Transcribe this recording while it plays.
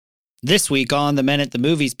This week on the Men at the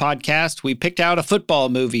Movies podcast, we picked out a football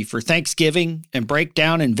movie for Thanksgiving and break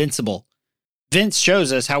down Invincible. Vince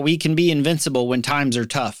shows us how we can be invincible when times are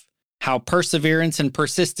tough, how perseverance and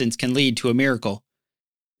persistence can lead to a miracle.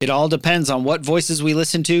 It all depends on what voices we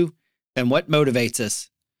listen to and what motivates us.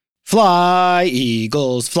 Fly,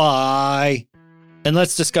 Eagles, fly. And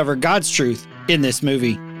let's discover God's truth in this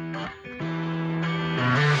movie.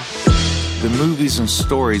 The movies and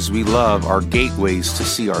stories we love are gateways to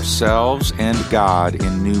see ourselves and God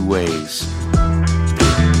in new ways.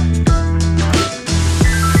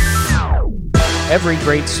 Every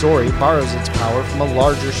great story borrows its power from a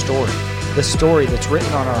larger story, the story that's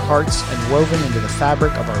written on our hearts and woven into the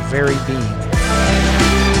fabric of our very being.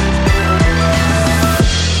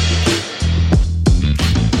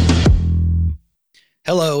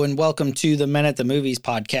 Hello and welcome to the Men at the Movies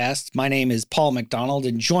podcast. My name is Paul McDonald,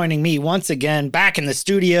 and joining me once again back in the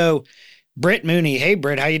studio, Britt Mooney. Hey,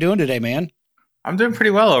 Britt, how you doing today, man? I'm doing pretty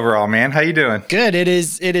well overall, man. How you doing? Good. It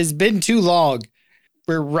has been too long.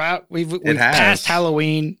 We've passed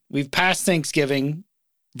Halloween. We've passed Thanksgiving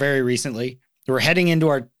very recently. We're heading into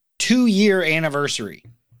our 2-year anniversary.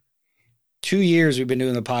 2 years we've been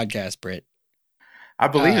doing the podcast, Britt. I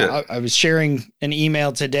believe it. I was sharing an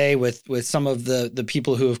email today with some of the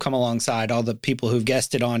people who have come alongside, all the people who've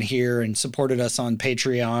guested on here and supported us on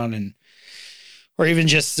Patreon, or even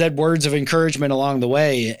just said words of encouragement along the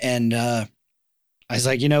way. And I was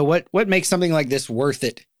like, you know, what makes something like this worth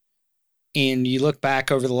it? And you look back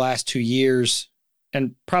over the last 2 years,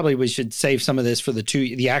 and probably we should save some of this for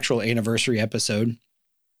the actual anniversary episode.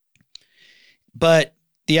 But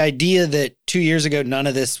the idea that 2 years ago, none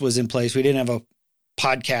of this was in place. We didn't have a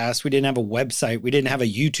podcast. We didn't have a website. We didn't have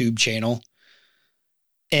a YouTube channel.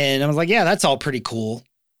 And I was like, yeah, that's all pretty cool.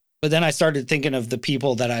 But then I started thinking of the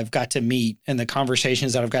people that I've got to meet and the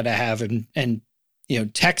conversations that I've got to have and you know,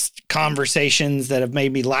 text conversations that have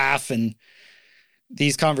made me laugh, and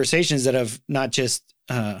these conversations that have not just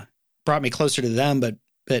brought me closer to them,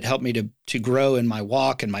 but helped me to grow in my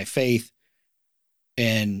walk and my faith.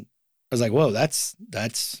 And I was like, whoa, that's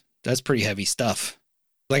pretty heavy stuff.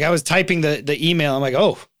 Like, I was typing the email. I'm like,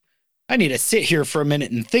 oh, I need to sit here for a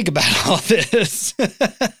minute and think about all this.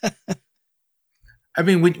 I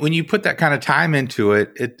mean, when you put that kind of time into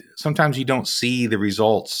it, sometimes you don't see the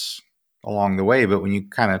results along the way. But when you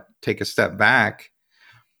kind of take a step back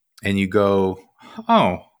and you go,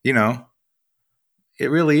 oh, you know,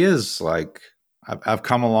 it really is like I've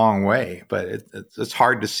come a long way, but it's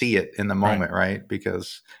hard to see it in the moment, right?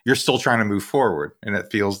 Because you're still trying to move forward, and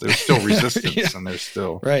it feels there's still resistance, yeah. And there's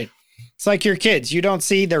still right. It's like your kids; you don't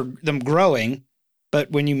see them growing, but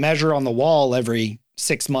when you measure on the wall every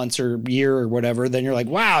 6 months or year or whatever, then you're like,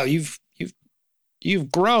 wow, you've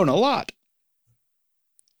grown a lot.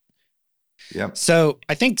 Yep. So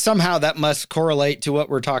I think somehow that must correlate to what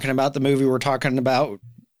we're talking about, the movie we're talking about.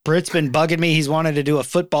 Britt's been bugging me; he's wanted to do a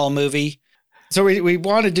football movie. So we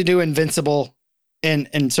wanted to do Invincible.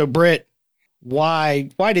 And so Britt, why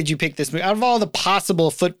did you pick this movie? Out of all the possible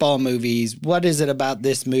football movies, what is it about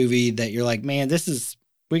this movie that you're like, man,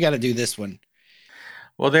 we got to do this one?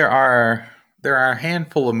 Well, there are a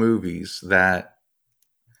handful of movies that,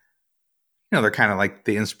 you know, they're kind of like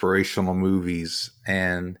the inspirational movies,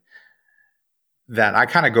 and that I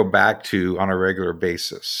kind of go back to on a regular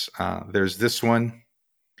basis. There's this one.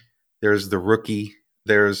 There's The Rookie.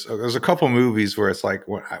 There's a couple movies where it's like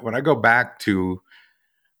when I go back to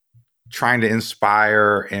trying to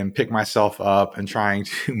inspire and pick myself up and trying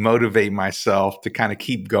to motivate myself to kind of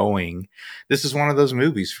keep going, this is one of those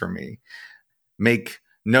movies for me. Make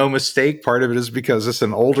no mistake, part of it is because it's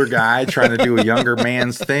an older guy trying to do a younger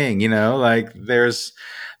man's thing, you know, like there's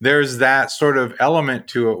that sort of element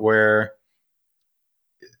to it where,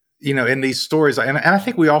 you know, in these stories, and I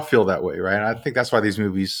think we all feel that way, right? I think that's why these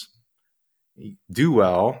movies do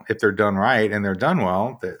well if they're done right, and they're done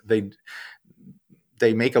well.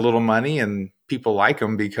 They make a little money and people like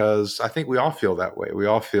them, because I think we all feel that way. We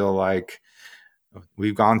all feel like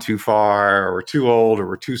we've gone too far, or we're too old, or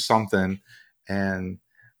we're too something, and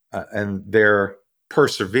their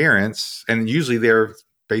perseverance, and usually they're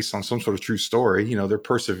based on some sort of true story. You know, their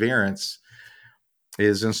perseverance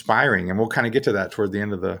is inspiring, and we'll kind of get to that toward the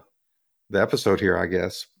end of the episode here, I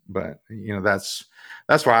guess. But you know, that's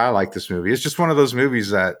why I like this movie. It's just one of those movies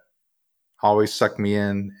that always suck me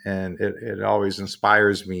in, and it always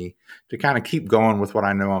inspires me to kind of keep going with what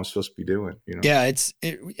I know I'm supposed to be doing. You know? Yeah,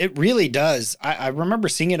 it really does. I remember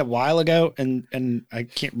seeing it a while ago, and I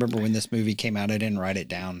can't remember when this movie came out. I didn't write it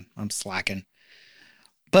down. I'm slacking.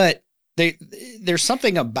 But there's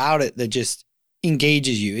something about it that just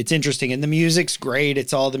engages you. It's interesting, and the music's great.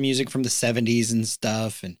 It's all the music from the 70s and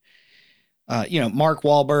stuff, and Mark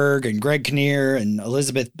Wahlberg and Greg Kinnear and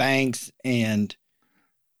Elizabeth Banks, and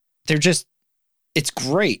it's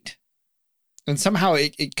great. And somehow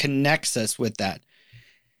it connects us with that,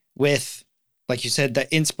 with, like you said,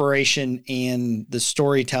 the inspiration and the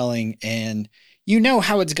storytelling, and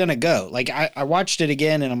how it's going to go. Like I watched it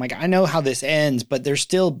again and I'm like, I know how this ends, but there's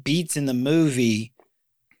still beats in the movie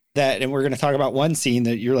and we're going to talk about one scene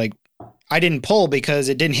that you're like, I didn't pull because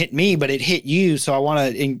it didn't hit me, but it hit you. So I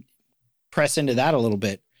want to press into that a little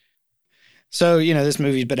bit. So, this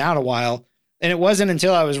movie's been out a while, and it wasn't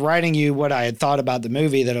until I was writing you what I had thought about the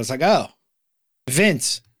movie that I was like, oh,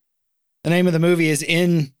 Vince. The name of the movie is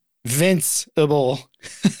Invincible.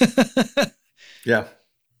 Yeah.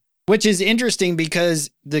 Which is interesting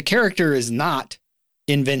because the character is not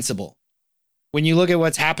invincible. When you look at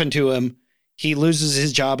what's happened to him, he loses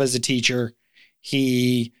his job as a teacher.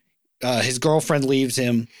 His girlfriend leaves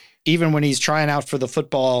him. Even when he's trying out for the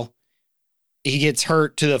football, he gets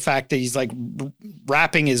hurt to the fact that he's like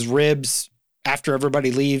wrapping his ribs after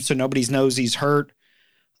everybody leaves, so nobody knows he's hurt.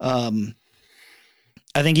 I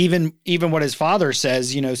think even what his father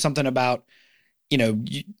says, something about,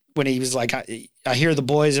 when he was like, I hear the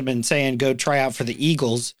boys have been saying, go try out for the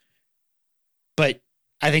Eagles, but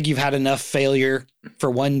I think you've had enough failure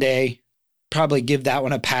for one day. Probably give that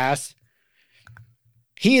one a pass.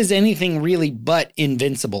 He is anything really but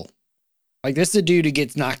invincible. Like, this is a dude who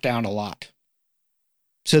gets knocked down a lot.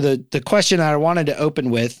 So the question that I wanted to open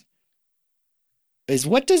with is,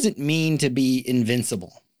 what does it mean to be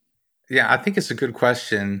invincible? Yeah, I think it's a good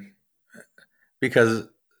question, because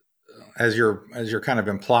as you're kind of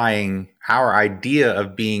implying, our idea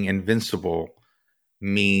of being invincible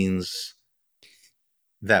means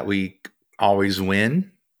that we always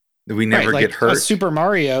win, that we never get hurt. Super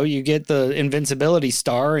Mario, you get the invincibility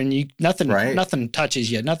star, and nothing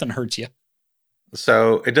touches you, nothing hurts you.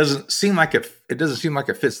 So it doesn't seem like it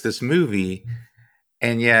fits this movie,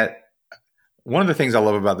 and yet one of the things I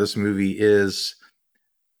love about this movie is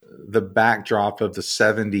the backdrop of the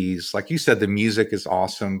 70s. Like you said, the music is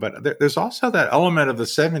awesome, but there's also that element of the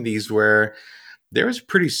 70s where there was a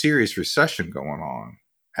pretty serious recession going on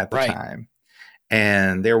at the time.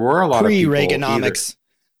 And there were a lot of people pre-Reaganomics.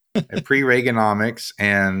 Pre-Reaganomics.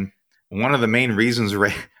 And one of the main reasons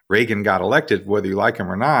Reagan got elected, whether you like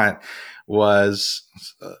him or not, was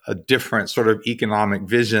a different sort of economic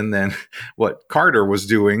vision than what Carter was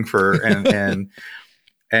doing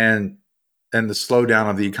and the slowdown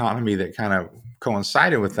of the economy that kind of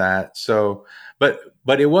coincided with that. So, but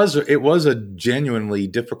it was a genuinely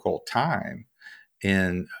difficult time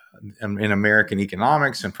in American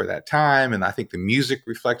economics and for that time. And I think the music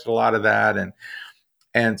reflected a lot of that.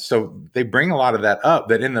 And so they bring a lot of that up,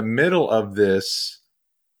 that in the middle of this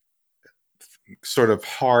sort of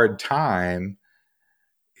hard time,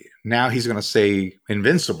 now he's going to say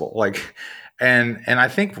invincible. And I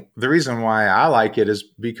think the reason why I like it is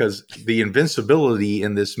because the invincibility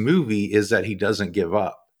in this movie is that he doesn't give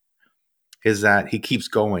up, is that he keeps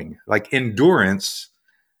going. Like, endurance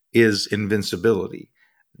is invincibility,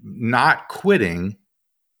 not quitting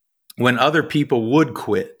when other people would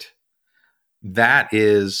quit. That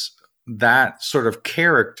sort of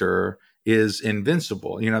character is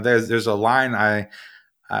invincible. There's a line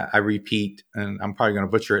I repeat, and I'm probably going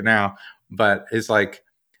to butcher it now, but it's like,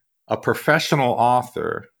 a professional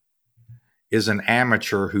author is an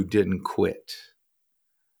amateur who didn't quit.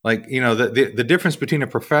 Like, the difference between a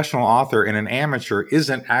professional author and an amateur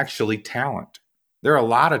isn't actually talent. There are a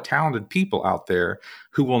lot of talented people out there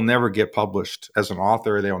who will never get published as an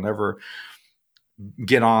author. They'll never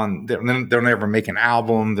get on. They'll never make an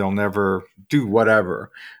album. They'll never do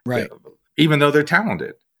whatever. Right. Even though they're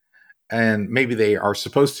talented. And maybe they are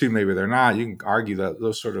supposed to, maybe they're not. You can argue that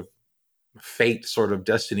those sort of fate, sort of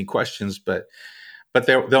destiny questions, but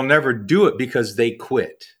they'll never do it because they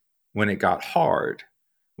quit when it got hard,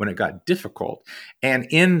 when it got difficult. And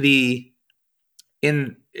in the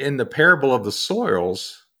parable of the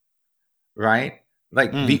soils, right?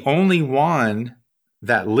 Like the only one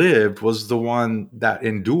that lived was the one that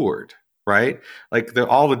endured, right? Like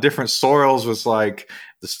all the different soils was like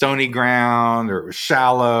the stony ground, or it was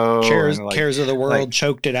shallow. Cares of the world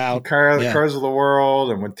choked it out. Cares of the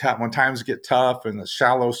world. And when times get tough and the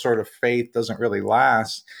shallow sort of faith doesn't really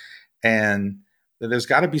last. And there's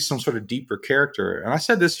got to be some sort of deeper character. And I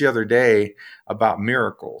said this the other day about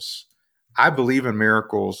miracles. I believe in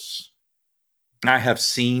miracles. I have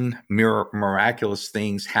seen miraculous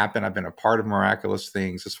things happen. I've been a part of miraculous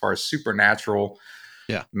things as far as supernatural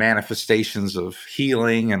manifestations of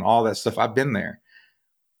healing and all that stuff. I've been there.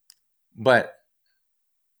 But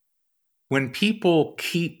when people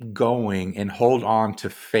keep going and hold on to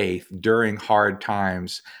faith during hard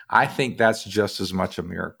times, I think that's just as much a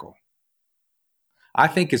miracle. I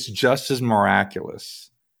think it's just as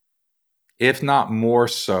miraculous, if not more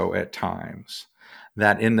so at times,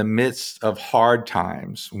 that in the midst of hard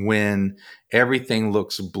times, when everything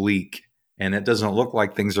looks bleak and it doesn't look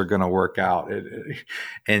like things are going to work out,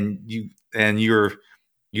 and you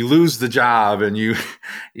lose the job, and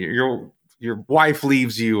your wife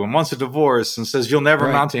leaves you and wants a divorce and says you'll never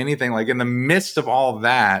amount to anything. Like, in the midst of all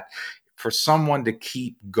that, for someone to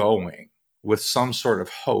keep going with some sort of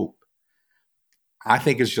hope, I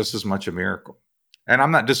think is just as much a miracle. And I'm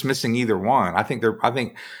not dismissing either one. I think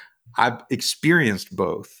I've experienced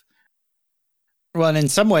both. Well, and in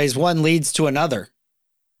some ways, one leads to another.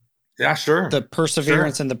 Yeah, sure. The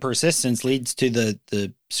perseverance and the persistence leads to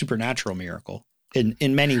the supernatural miracle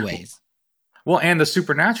in many ways. Well, and the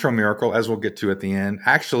supernatural miracle, as we'll get to at the end,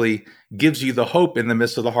 actually gives you the hope in the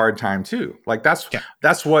midst of the hard time too. Like, that's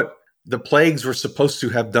what the plagues were supposed to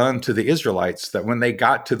have done to the Israelites, that when they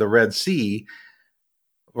got to the Red Sea,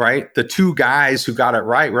 right, the two guys who got it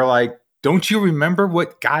right were like, don't you remember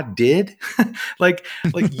what God did? like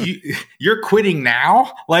you're quitting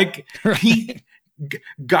now? Like,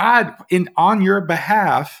 God, on your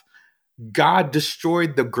behalf, God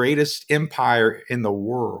destroyed the greatest empire in the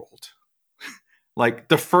world. Like,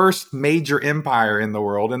 the first major empire in the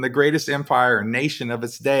world and the greatest empire and nation of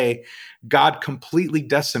its day, God completely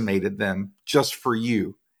decimated them just for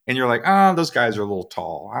you. And you're like, those guys are a little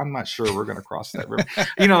tall. I'm not sure we're going to cross that river.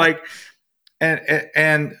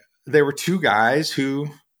 And there were two guys who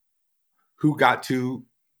got to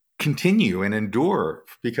continue and endure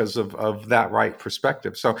because of that right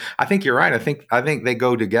perspective. So I think you're right. I think they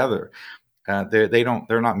go together.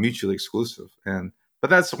 They're not mutually exclusive. But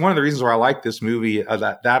that's one of the reasons why I like this movie,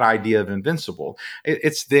 that idea of invincible.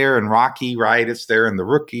 It's there in Rocky, right? It's there in The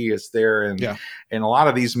Rookie. It's there in a lot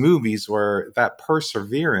of these movies where that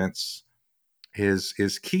perseverance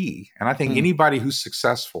is key. And I think anybody who's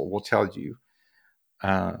successful will tell you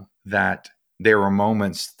that there were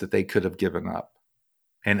moments that they could have given up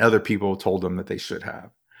and other people told them that they should have.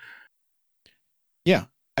 Yeah.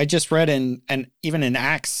 I just read and even in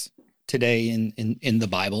Acts today in the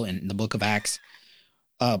Bible, in the book of Acts,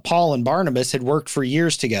 Paul and Barnabas had worked for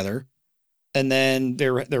years together, and then they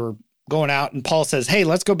were going out, and Paul says, hey,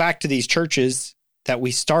 let's go back to these churches that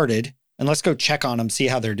we started and let's go check on them, see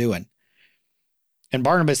how they're doing. And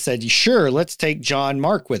Barnabas said, sure, let's take John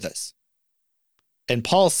Mark with us. And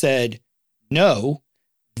Paul said, no,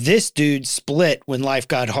 this dude split when life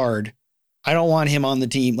got hard. I don't want him on the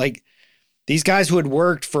team. Like, these guys who had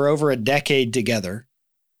worked for over a decade together,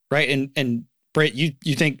 right? And Britt,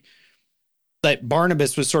 you think that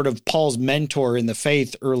Barnabas was sort of Paul's mentor in the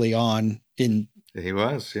faith early on he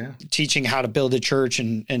was, teaching how to build a church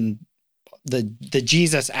and the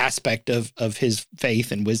Jesus aspect of his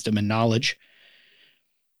faith and wisdom and knowledge.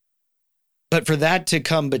 But for that to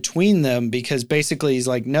come between them, because basically he's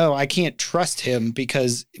like, no, I can't trust him,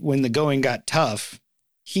 because when the going got tough,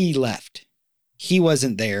 he left. He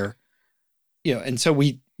wasn't there. And so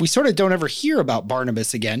we sort of don't ever hear about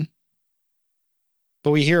Barnabas again.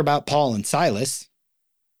 But we hear about Paul and Silas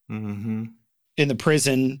in the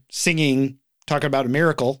prison singing, talking about a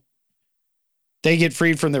miracle. They get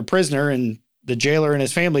freed from their prisoner, and the jailer and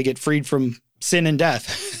his family get freed from sin and death.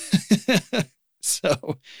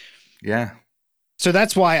 So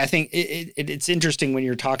that's why I think it's interesting when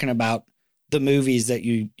you're talking about the movies that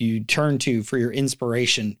you turn to for your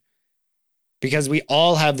inspiration, because we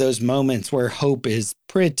all have those moments where hope is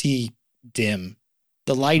pretty dim.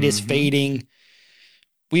 The light is fading.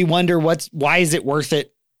 We wonder why is it worth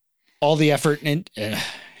it? All the effort. And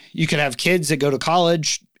you could have kids that go to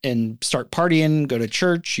college and start partying, go to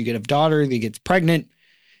church. You could have a daughter that gets pregnant.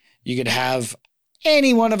 You could have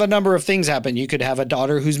any one of a number of things happen. You could have a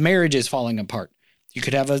daughter whose marriage is falling apart. You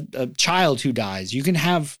could have a child who dies. You can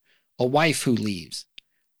have a wife who leaves.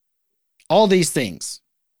 All these things,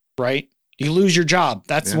 right? You lose your job.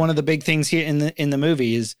 That's one of the big things here in the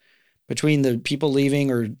movie is between the people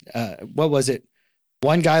leaving or what was it?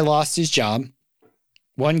 One guy lost his job.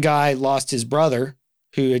 One guy lost his brother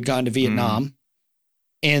who had gone to Vietnam,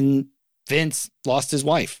 and Vince lost his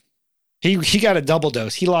wife. He got a double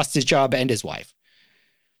dose. He lost his job and his wife.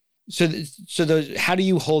 So how do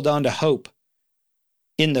you hold on to hope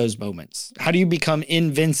in those moments? How do you become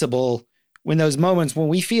invincible when those moments when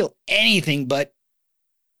we feel anything but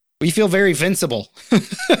we feel very vincible?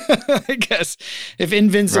 I guess if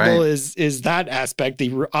invincible is that aspect,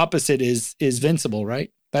 the opposite is vincible,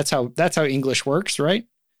 right? That's how English works, right?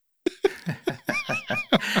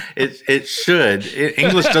 It should.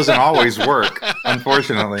 English doesn't always work,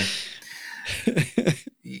 unfortunately.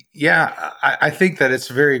 Yeah, I think that it's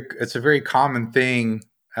a very common thing.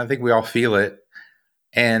 I think we all feel it.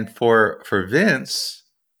 And for Vince,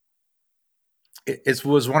 it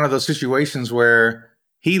was one of those situations where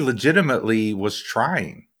he legitimately was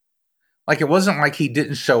trying. Like, it wasn't like he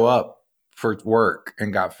didn't show up for work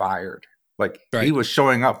and got fired. Like, right. he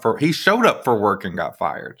showed up for work and got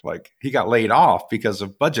fired. Like, he got laid off because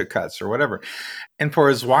of budget cuts or whatever. And for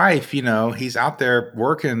his wife, he's out there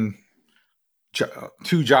working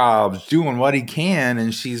 2 jobs, doing what he can,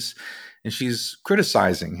 and she's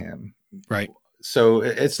criticizing him. Right. So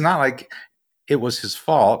it's not like it was his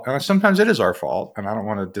fault. And sometimes it is our fault, and I don't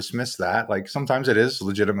want to dismiss that. Like, sometimes it is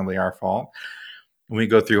legitimately our fault when we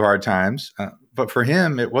go through hard times. But for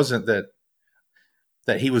him, it wasn't that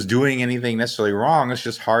he was doing anything necessarily wrong. It's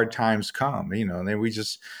just hard times come, and then we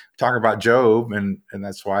just talk about Job, and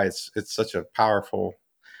that's why it's such a powerful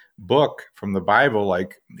book from the Bible.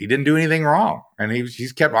 Like, he didn't do anything wrong, and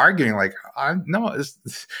he's kept arguing like, no,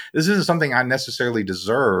 this isn't something I necessarily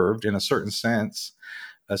deserved in a certain sense,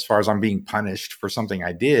 as far as I'm being punished for something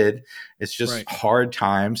I did. It's just right. Hard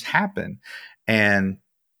times happen. And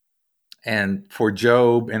for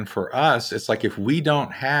Job and for us, it's like, if we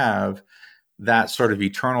don't have that sort of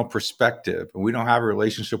eternal perspective, and we don't have a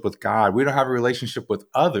relationship with God, we don't have a relationship with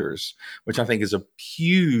others, which I think is a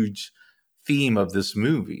huge theme of this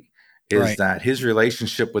movie, is right. that his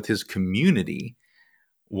relationship with his community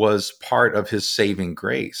was part of his saving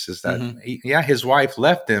grace. Is that, his wife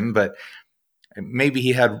left him, but maybe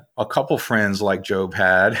he had a couple friends like Job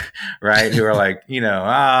had, right? Who are like,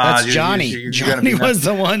 that's Johnny. You're Johnny was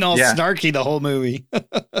the one all snarky the whole movie.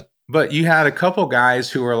 But you had a couple guys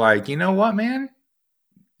who were like, you know what, man,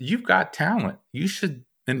 you've got talent. You should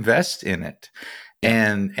invest in it.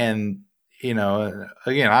 And again,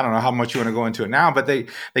 I don't know how much you want to go into it now, but they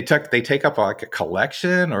take up like a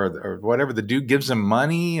collection or whatever. The dude gives them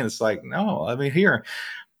money, and it's like, no, I mean, here,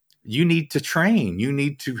 you need to train, you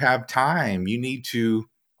need to have time, you need to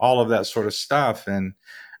all of that sort of stuff. And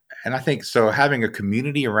I think so, having a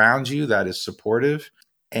community around you that is supportive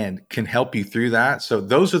and can help you through that. So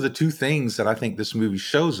those are the 2 things that I think this movie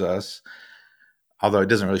shows us, although it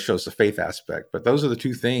doesn't really show us the faith aspect, but those are the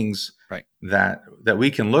 2 things right. that we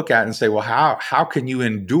can look at and say, well, how can you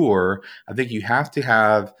endure? I think you have to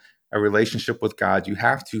have a relationship with God. You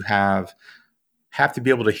have to be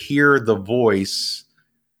able to hear the voice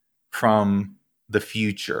from the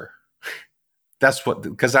future. That's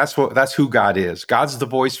who God is. God's the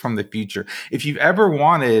voice from the future. If you've ever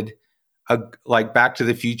wanted like Back to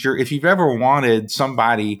the Future, if you've ever wanted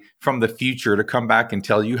somebody from the future to come back and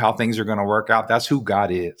tell you how things are going to work out, that's who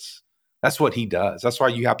God is. That's what he does. That's why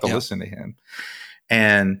you have to listen to him.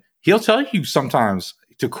 And he'll tell you sometimes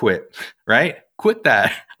to quit, right? Quit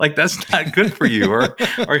that. Like, that's not good for you.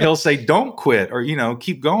 Or he'll say, don't quit, or,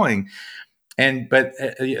 keep going. But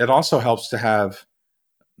it also helps to have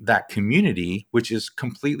that community, which is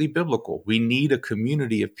completely biblical. We need a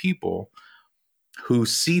community of people who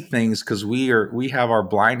see things, because we have our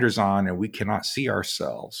blinders on and we cannot see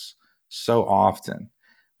ourselves so often.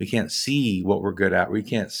 We can't see what we're good at. We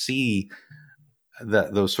can't see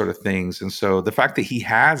those sort of things. And so the fact that he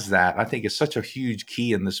has that, I think, is such a huge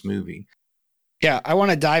key in this movie. Yeah, I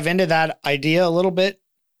want to dive into that idea a little bit,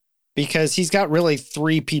 because he's got really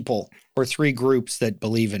 3 people or 3 groups that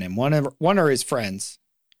believe in him. One are his friends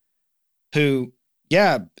who,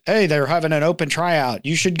 hey, they're having an open tryout.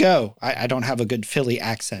 You should go. I don't have a good Philly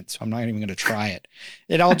accent, so I'm not even going to try it.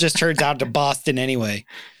 It all just turns out to Boston anyway.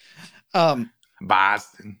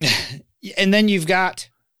 Boston. And then you've got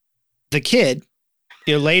the kid,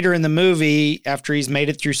 later in the movie, after he's made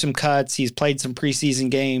it through some cuts, he's played some preseason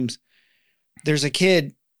games. There's a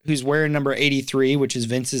kid who's wearing number 83, which is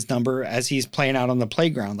Vince's number, as he's playing out on the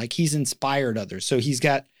playground. Like, he's inspired others. So he's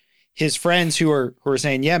got his friends who are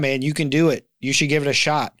saying, yeah, man, you can do it. You should give it a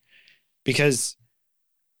shot. Because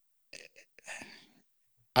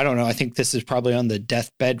I don't know, I think this is probably on the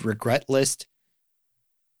deathbed regret list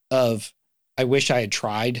of, I wish I had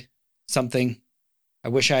tried something. I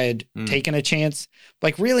wish I had taken a chance.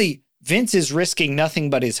 Like, really, Vince is risking nothing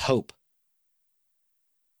but his hope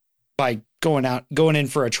by going in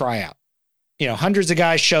for a tryout. Hundreds of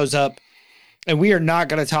guys shows up, and we are not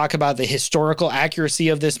going to talk about the historical accuracy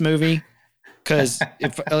of this movie, because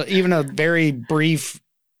if even a very brief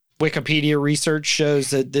Wikipedia research shows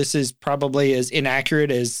that this is probably as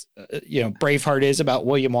inaccurate as Braveheart is about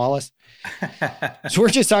William Wallace. So we're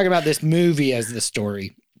just talking about this movie as the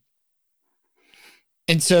story.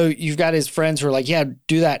 And so you've got his friends who are like, yeah,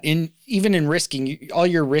 do that. Even in risking, all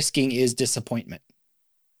you're risking is disappointment.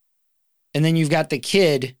 And then you've got the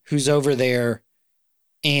kid who's over there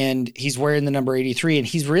and he's wearing the number 83. And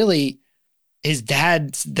he's really, his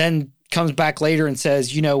dad then comes back later and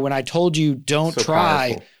says, you know, when I told you don't try,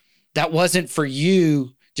 powerful. that wasn't for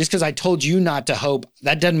you. Just because I told you not to hope,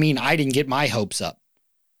 that doesn't mean I didn't get my hopes up.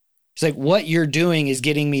 It's like, what you're doing is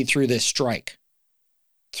getting me through this strike.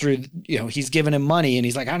 Through, you know, he's giving him money and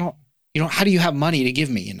he's like, how do you have money to give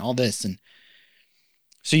me and all this? And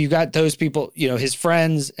so you got those people, you know, his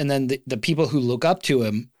friends, and then the people who look up to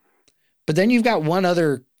him. But then you've got one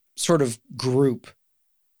other sort of group.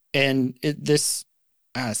 And this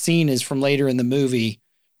scene is from later in the movie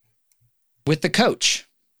with the coach.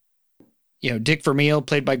 You know, Dick Vermeil,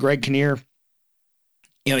 played by Greg Kinnear.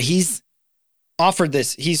 You know, he's offered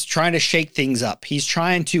this. He's trying to shake things up. He's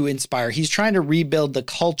trying to inspire. He's trying to rebuild the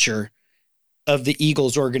culture of the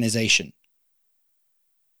Eagles organization.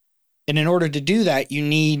 And in order to do that, you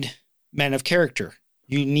need men of character.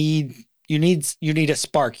 You need a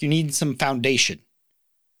spark. You need some foundation.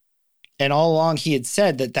 And all along he had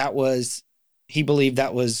said he believed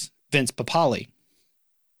that was Vince Papale.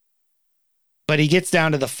 But he gets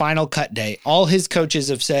down to the final cut day. All his coaches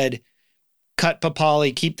have said, cut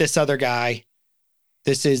Papale, keep this other guy.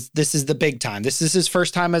 This is the big time. This is his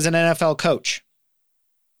first time as an NFL coach.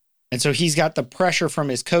 And so he's got the pressure from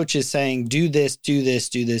his coaches saying, do this, do this,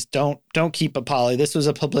 do this. Don't keep Papale. This was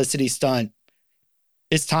a publicity stunt.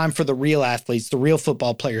 It's time for the real athletes, the real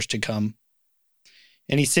football players to come.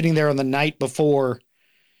 And he's sitting there on the night before,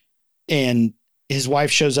 and his wife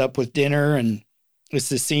shows up with dinner, and it's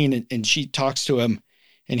this scene, and she talks to him,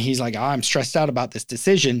 and he's like, I'm stressed out about this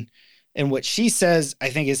decision. And what she says, I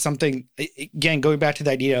think, is something, again, going back to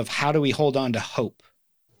the idea of how do we hold on to hope?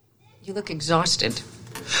 You look exhausted.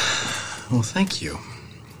 Well, thank you.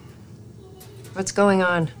 What's going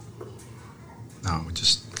on? No,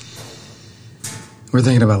 we're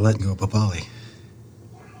thinking about letting go of Papale.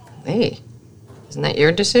 Hey, isn't that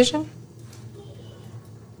your decision?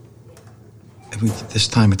 I mean, this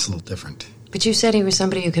time it's a little different. But you said he was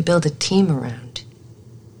somebody you could build a team around.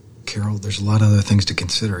 Carol, there's a lot of other things to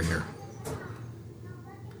consider here.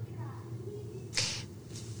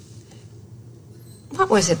 What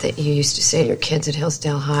was it that you used to say to your kids at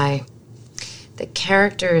Hillsdale High? The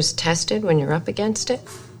character is tested when you're up against it?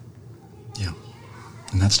 Yeah.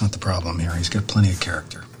 And that's not the problem here. He's got plenty of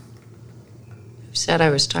character. Who said I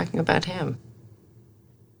was talking about him?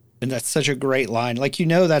 And that's such a great line. Like, you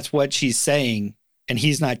know, that's what she's saying, and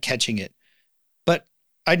he's not catching it. But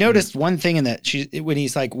I noticed one thing in that when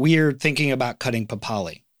he's like, we're thinking about cutting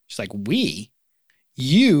Papale. She's like,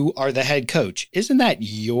 you are the head coach. Isn't that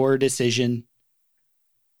your decision?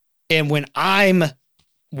 And when I'm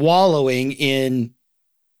wallowing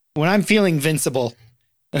when I'm feeling invincible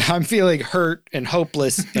and I'm feeling hurt and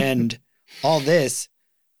hopeless and all this,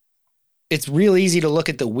 it's real easy to look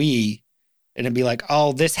at the we and it'd be like,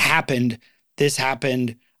 oh, this happened.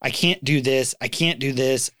 I can't do this.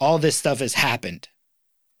 All this stuff has happened.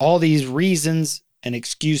 All these reasons and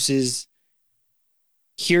excuses.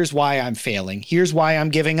 Here's why I'm failing. Here's why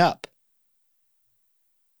I'm giving up.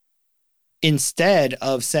 Instead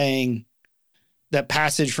of saying that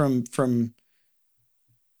passage from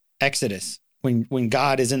Exodus, when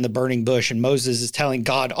God is in the burning bush and Moses is telling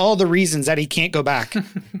God all the reasons that he can't go back.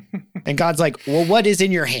 And God's like, well, what is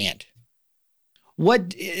in your hand?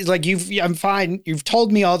 What is like, I'm fine. You've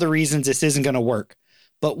told me all the reasons this isn't going to work,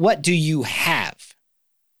 but what do you have?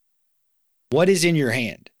 What is in your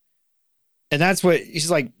hand? And that's what he's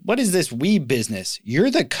like, what is this we business? You're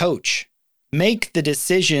the coach. Make the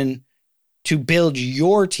decision to build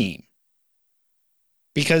your team.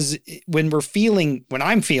 Because when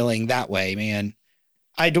I'm feeling that way, man,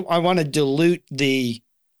 I want to dilute the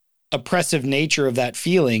oppressive nature of that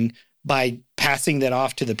feeling by passing that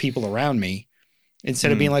off to the people around me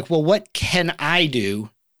instead of being like, well, what can I do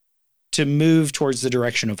to move towards the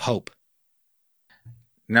direction of hope?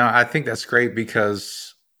 No, I think that's great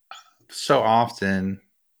because so often,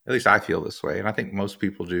 at least I feel this way, and I think most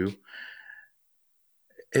people do,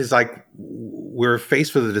 is like we're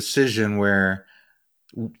faced with a decision where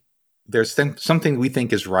there's something we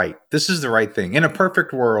think is right. This is the right thing. In a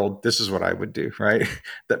perfect world, this is what I would do, right?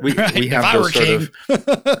 That we have those sort of,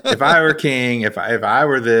 if I were king, if I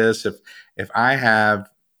were this, if I had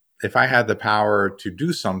the power to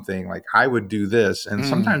do something, like I would do this. And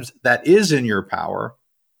sometimes that is in your power.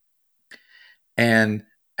 And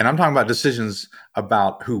I'm talking about decisions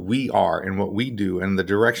about who we are and what we do and the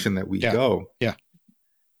direction that we go. Yeah.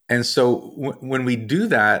 And so when we do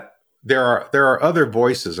that, there are other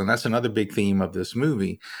voices, and that's another big theme of this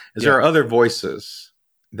movie, is there are other voices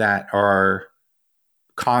that are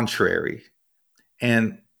contrary.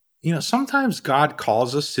 And sometimes God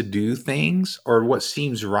calls us to do things, or what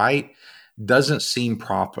seems right doesn't seem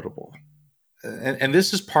profitable. And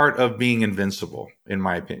this is part of being invincible, in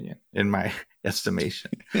my opinion, in my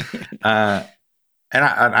estimation. And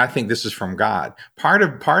I think this is from God. Part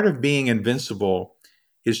of being invincible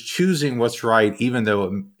is choosing what's right, even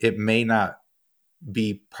though it may not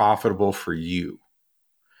be profitable for you.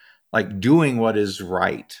 Like doing what is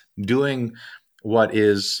right, doing what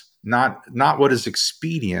is not what is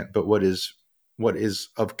expedient, but what is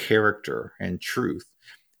of character and truth,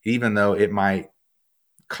 even though it might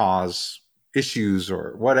cause issues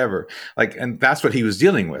or whatever. Like, and that's what he was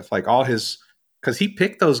dealing with. Like because he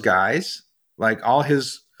picked those guys. Like all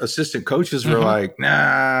his assistant coaches were like,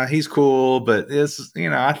 nah, he's cool, but this,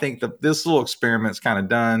 I think this little experiment's kind of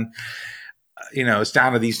done. It's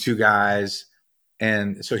down to these two guys.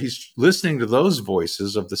 And so he's listening to those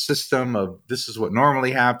voices of the system, of this is what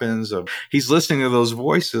normally happens, of he's listening to those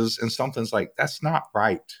voices, and something's like, that's not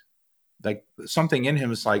right. Like something in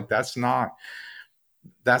him is like, that's not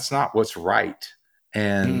what's right.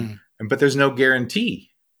 But there's no guarantee.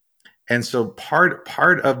 And so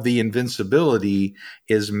part of the invincibility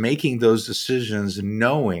is making those decisions,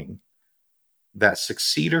 knowing that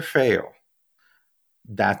succeed or fail,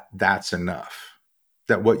 that's enough.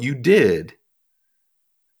 That what you did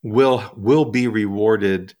will be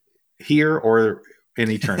rewarded here or in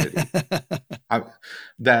eternity.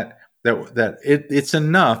 It's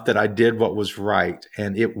enough that I did what was right,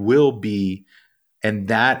 and it will be, and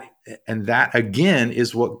that again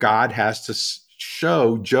is what God has to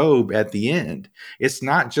show Job at the end. It's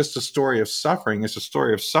not just a story of suffering. It's a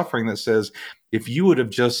story of suffering that says, if you would have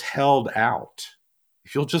just held out,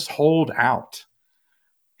 if you'll just hold out,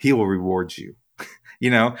 he will reward you.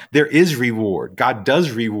 There is reward. God does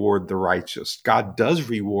reward the righteous. God does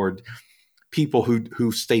reward people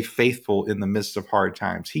who stay faithful in the midst of hard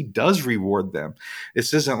times. He does reward them.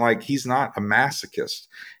 This isn't like he's not a masochist,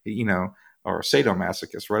 or a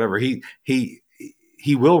sadomasochist, whatever. He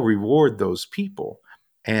will reward those people.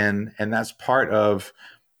 And that's part of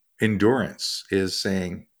endurance, is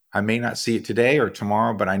saying, I may not see it today or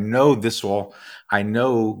tomorrow, but I know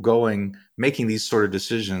making these sort of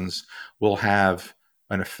decisions will have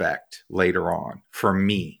an effect later on for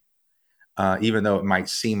me, even though it might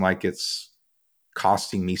seem like it's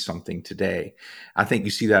costing me something today. I think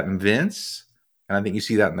you see that in Vince, and I think you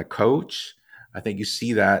see that in the coach. I think you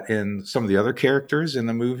see that in some of the other characters in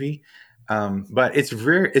the movie. But it's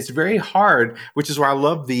very hard, which is why I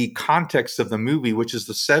love the context of the movie, which is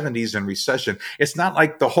the 70s and recession. It's not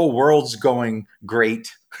like the whole world's going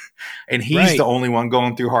great and he's the only one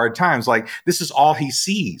going through hard times. Like, this is all he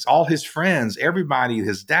sees, all his friends, everybody,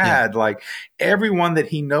 his dad, like everyone that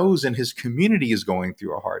he knows in his community is going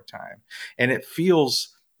through a hard time. And it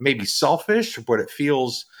feels maybe selfish, but it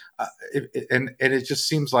feels, and it just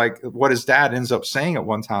seems like what his dad ends up saying at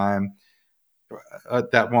one time,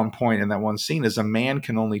 at that one point in that one scene, is a man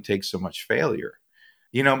can only take so much failure.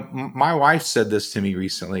 My wife said this to me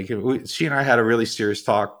recently. She and I had a really serious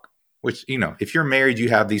talk, which, if you're married, you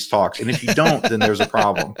have these talks. And if you don't, then there's a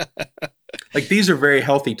problem. Like, these are very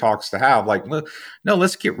healthy talks to have. Like, no,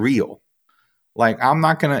 let's get real. Like, I'm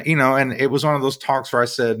not going to, and it was one of those talks where I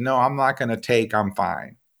said, no, I'm not going to take, I'm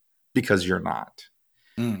fine, because you're not.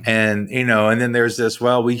 And, and then there's this,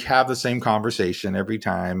 well, we have the same conversation every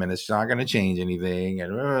time and it's not going to change anything.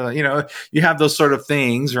 And, you have those sort of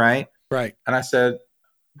things, right? Right. And I said,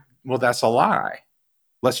 well, that's a lie.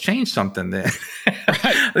 Let's change something then.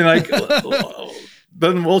 Right. Like,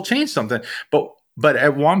 then we'll change something. But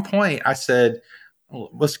at one point I said,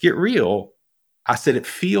 let's get real. I said, it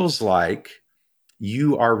feels like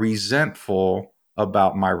you are resentful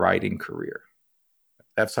about my writing career.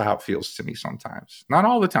 That's how it feels to me sometimes. Not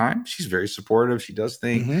all the time. She's very supportive. She does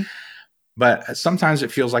things. But sometimes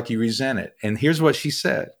it feels like you resent it. And here's what she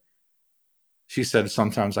said. She said,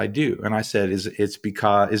 sometimes I do. And I said, is it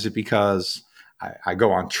because I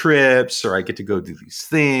go on trips, or I get to go do these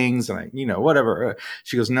things and whatever.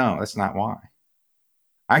 She goes, no, that's not why.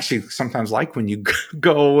 I actually sometimes like when you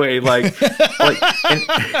go away, and I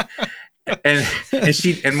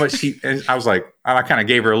was like, I kind of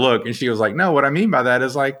gave her a look, and she was like, no, what I mean by that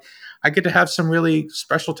is, like, I get to have some really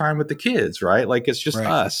special time with the kids, right? Like, it's just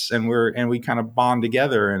us, and we kind of bond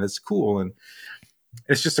together, and it's cool. And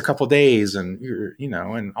it's just a couple of days, and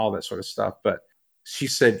and all that sort of stuff. But she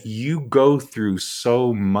said, you go through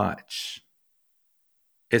so much.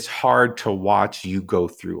 It's hard to watch you go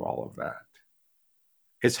through all of that.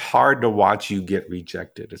 It's hard to watch you get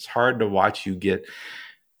rejected. It's hard to watch you get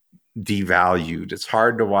devalued. It's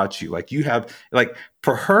hard to watch you. Like, you have, like,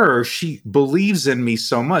 for her, she believes in me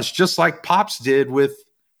so much, just like Pops did with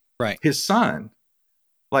Right. his son.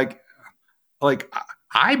 Like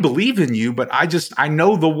I believe in you, but I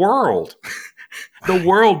know the world. The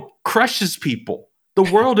world crushes people. The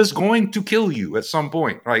world is going to kill you at some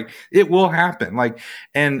point. Like it will happen. Like,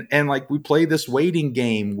 and like we play this waiting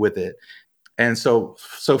game with it. And so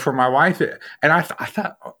for my wife, and I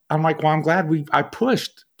thought, I'm like, well, I'm glad I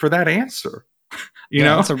pushed for that answer. You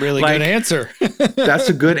know, that's a really good answer. That's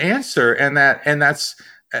a good answer. And that's,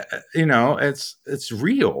 you know, it's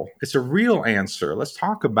real. It's a real answer. Let's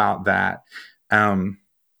talk about that.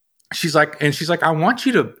 She's like, I want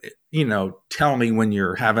you to, you know, tell me when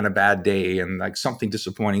you're having a bad day and like something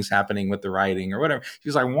disappointing is happening with the writing or whatever.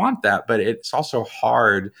 She's like, I want that, but it's also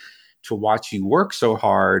hard to watch you work so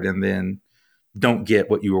hard and then don't get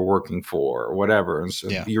what you were working for or whatever. And so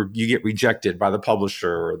you get rejected by the publisher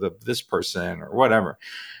or this person or whatever.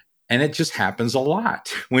 And it just happens a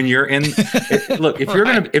lot when you're in, look, if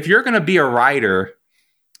you're going to be a writer,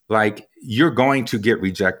 like you're going to get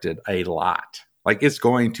rejected a lot. Like it's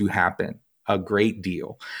going to happen a great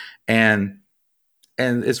deal. And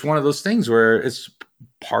it's one of those things where it's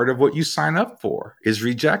part of what you sign up for is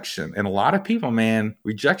rejection. And a lot of people, man,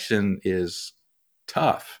 rejection is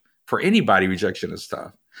tough. For anybody, rejection is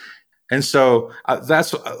tough. And so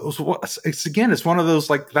it's one of those,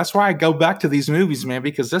 like, that's why I go back to these movies, man,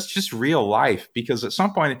 because that's just real life. Because at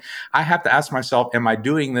some point I have to ask myself, am I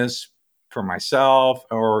doing this for myself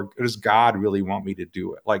or does God really want me to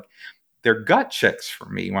do it? Like, they're gut checks for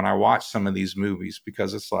me when I watch some of these movies,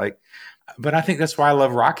 because it's like, but I think that's why I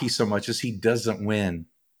love Rocky so much is he doesn't win.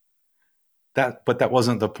 But that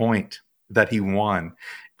wasn't the point that he won.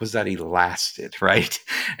 Was that he lasted, right?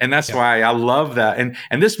 And that's why I love that.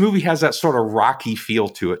 And this movie has that sort of Rocky feel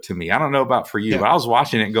to it to me. I don't know about for you, but I was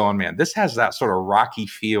watching it going, man, this has that sort of Rocky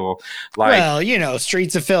feel. Like, well, you know,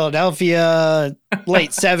 Streets of Philadelphia, late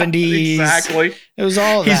 70s. Exactly. It was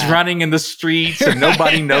all he's that. running in the streets and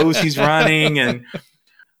nobody knows he's running.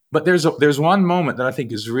 But there's one moment that I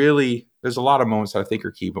think is really, there's a lot of moments that I think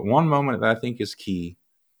are key, but one moment that I think is key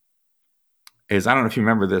is, I don't know if you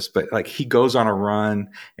remember this, but like he goes on a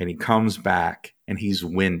run and he comes back and he's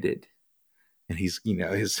winded and he's, you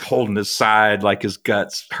know, he's holding his side, like his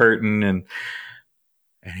gut's hurting, and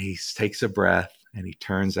he takes a breath and he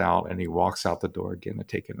turns out and he walks out the door again to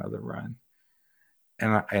take another run.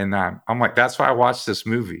 And I'm like, that's why I watched this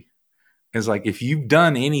movie. It's like, if you've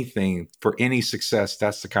done anything for any success,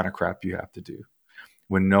 that's the kind of crap you have to do.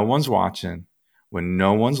 When no one's watching, when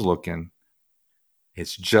no one's looking,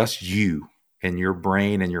 it's just you and your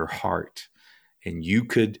brain and your heart, and you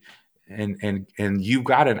could, and you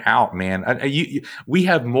got an out, man. We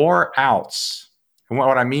have more outs. And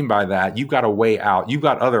what I mean by that, you've got a way out. You've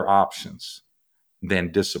got other options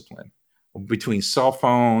than discipline. Between cell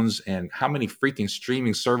phones and how many freaking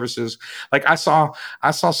streaming services. Like I saw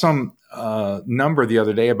some number the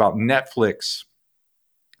other day about Netflix.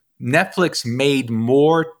 Netflix made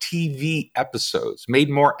more TV episodes,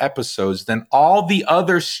 made more episodes than all the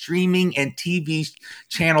other streaming and TV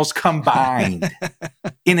channels combined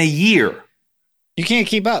in a year. You can't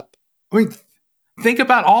keep up. I mean, think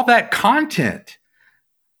about all that content.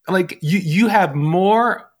 Like you have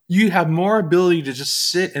more ability to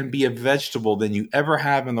just sit and be a vegetable than you ever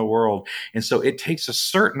have in the world. And so it takes a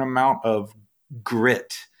certain amount of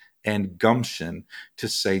grit and gumption to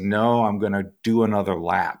say, no, I'm going to do another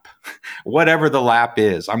lap, whatever the lap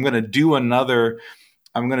is. I'm going to do another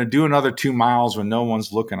 2 miles when no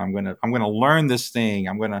one's looking. I'm going to learn this thing.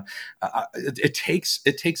 It takes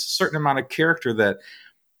a certain amount of character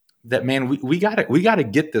that man, we got to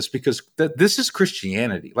get this, because this is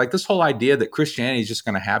Christianity. Like this whole idea that Christianity is just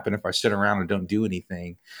going to happen if I sit around and don't do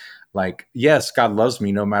anything. Like, yes, God loves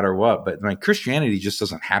me no matter what, but like Christianity just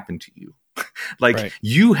doesn't happen to you. Like right.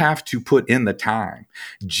 You have to put in the time.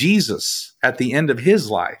 Jesus, at the end of his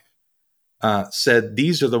life, said,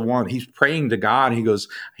 these are the ones. He's praying to God.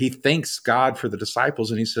 He thanks God for the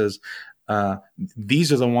disciples. And he says,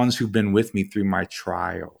 these are the ones who've been with me through my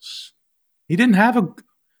trials. He didn't have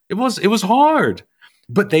it was hard,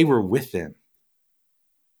 but they were with him.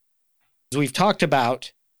 We've talked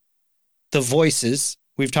about the voices.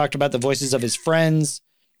 We've talked about the voices of his friends,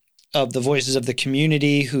 of the voices of the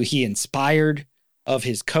community who he inspired, of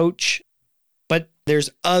his coach, but there's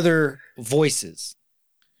other voices.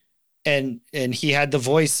 And he had the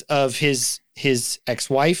voice of his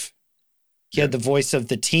ex-wife. He had the voice of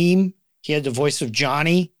the team. He had the voice of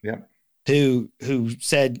Johnny, who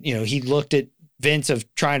said, you know, he looked at Vince of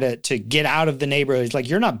trying to get out of the neighborhood. He's like,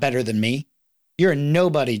 you're not better than me. You're a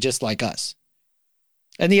nobody just like us.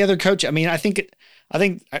 And the other coach, I mean, I think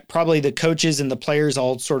probably the coaches and the players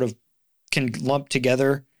all sort of can lump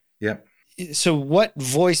together so what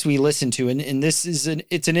voice we listen to, and this is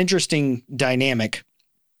it's an interesting dynamic,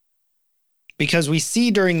 because we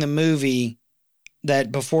see during the movie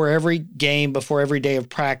that before every game, before every day of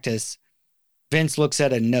practice, Vince looks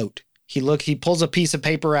at a note. He pulls a piece of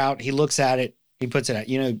paper out, he looks at it, he puts it out.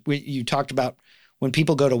 You know, you talked about when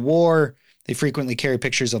people go to war, they frequently carry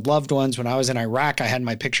pictures of loved ones. When I was in Iraq, I had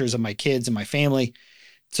my pictures of my kids and my family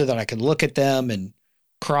so that I could look at them and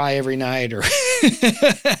cry every night or,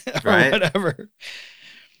 or whatever.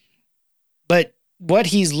 But what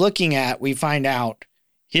he's looking at, we find out,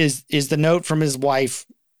 is the note from his wife,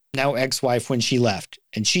 now ex-wife, when she left.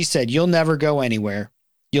 And she said, "You'll never go anywhere.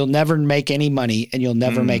 You'll never make any money, and you'll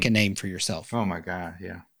never make a name for yourself." Oh my God.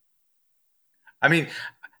 Yeah. I mean,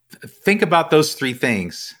 think about those three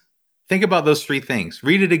things. Think about those three things.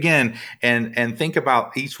 Read it again and think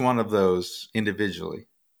about each one of those individually.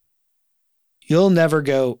 You'll never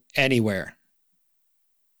go anywhere.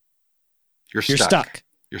 You're stuck.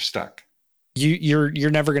 You're stuck.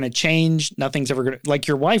 You're never going to change. Nothing's ever going to, like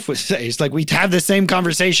your wife would say, it's like we have the same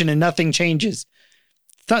conversation and nothing changes.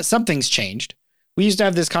 Something's changed. We used to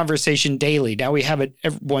have this conversation daily. Now we have it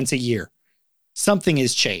once a year. Something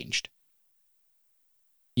has changed.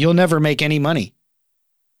 You'll never make any money.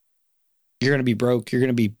 You're going to be broke. You're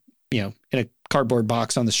going to be, in a cardboard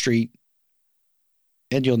box on the street.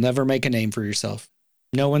 And you'll never make a name for yourself.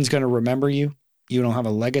 No one's going to remember you. You don't have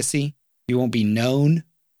a legacy. You won't be known.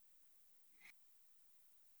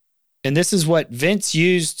 And this is what Vince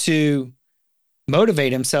used to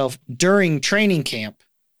motivate himself during training camp.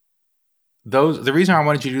 The reason I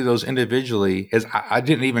wanted you to do those individually is I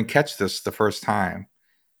didn't even catch this the first time.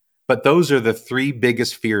 But those are the three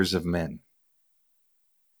biggest fears of men.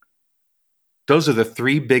 Those are the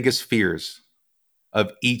three biggest fears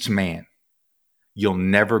of each man. You'll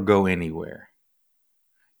never go anywhere.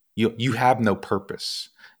 You have no purpose.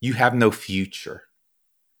 You have no future.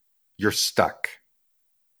 You're stuck.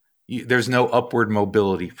 There's no upward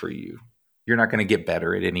mobility for you. You're not going to get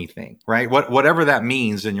better at anything, right? Whatever that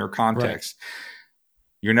means in your context, right.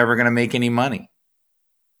 You're never going to make any money.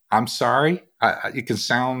 I'm sorry. It can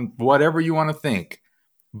sound whatever you want to think,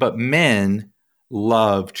 but men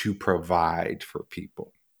love to provide for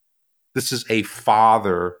people. This is a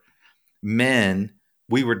father. Men,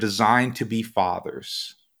 we were designed to be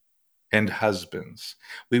fathers and husbands.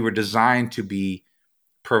 We were designed to be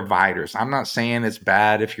providers. I'm not saying it's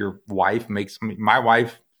bad if your wife makes, my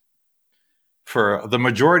wife, for the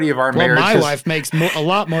majority of our marriage. My wife makes a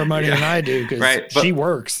lot more money than I do because she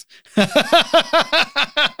works.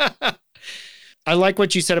 I like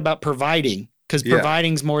what you said about providing, because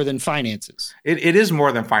providing's more than finances. It is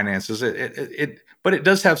more than finances. But it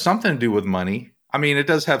does have something to do with money. I mean, it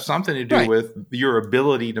does have something to do with your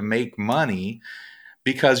ability to make money,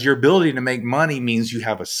 because your ability to make money means you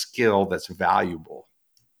have a skill that's valuable,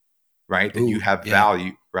 right? That you have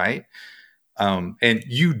value, right? And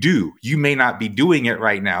you may not be doing it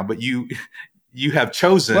right now, but you have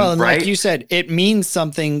chosen, well, and right? Like you said, it means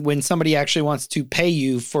something when somebody actually wants to pay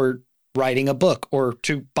you for writing a book or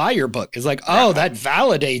to buy your book. It's like, that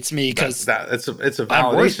validates me, because it's a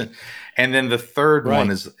validation. And then the third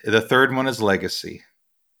one is legacy.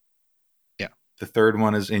 Yeah. The third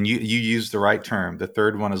one is, and you used the right term. The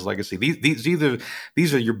third one is legacy. These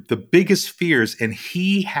are the biggest fears. And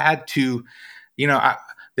he had to, I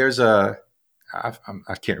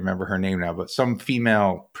can't remember her name now, but some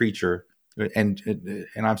female preacher, and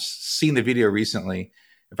I've seen the video recently.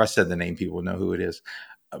 If I said the name, people will know who it is.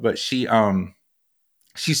 But she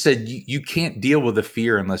said, you can't deal with the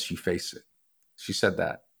fear unless you face it. She said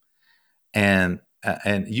that. And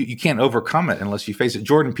you can't overcome it unless you face it.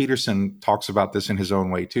 Jordan Peterson talks about this in his own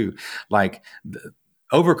way too. Like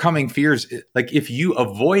overcoming fears, like if you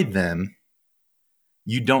avoid them,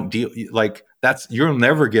 you don't deal, like you'll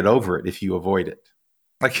never get over it if you avoid it.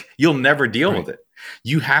 Like you'll never deal with it.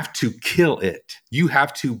 You have to kill it. You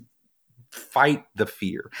have to fight the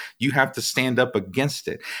fear. You have to stand up against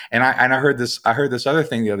it. And I heard this other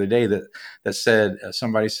thing the other day that said,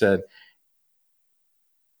 somebody said,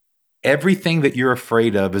 everything that you're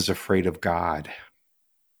afraid of is afraid of God.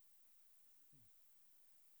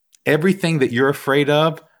 Everything that you're afraid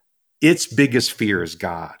of, its biggest fear is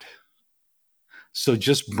God. So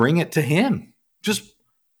just bring it to him. Just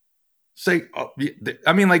say,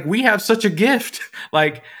 we have such a gift.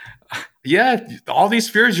 Like, yeah, all these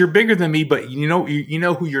fears, you're bigger than me, but you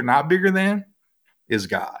know who you're not bigger than is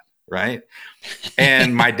God, right?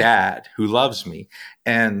 And my dad, who loves me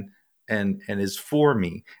and is for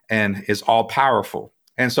me and is all powerful.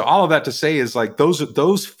 And so all of that to say is like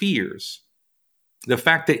those fears, the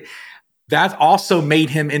fact that also made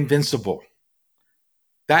him invincible.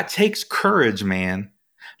 That takes courage, man.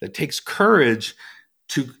 That takes courage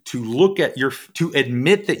to look at to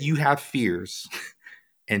admit that you have fears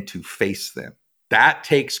and to face them. That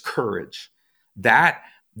takes courage. That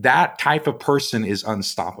type of person is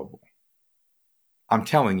unstoppable. I'm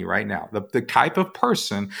telling you right now, the type of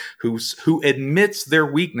person who admits their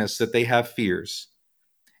weakness, that they have fears,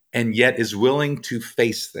 and yet is willing to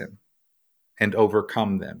face them and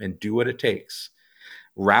overcome them and do what it takes.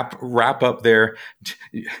 Wrap up their,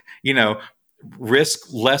 risk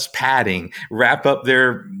less padding, wrap up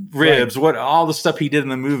their ribs, right. What all the stuff he did in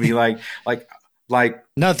the movie, like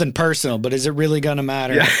nothing personal, but is it really going to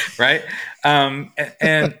matter? Yeah, right.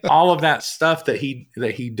 And all of that stuff that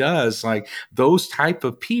he does, like those type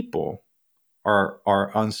of people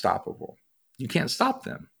are unstoppable. You can't stop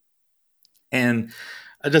them. And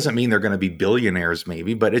it doesn't mean they're going to be billionaires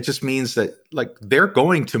maybe, but it just means that like they're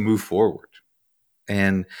going to move forward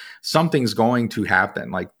and something's going to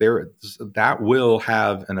happen. Like that will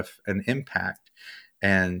have an impact.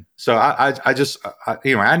 And so I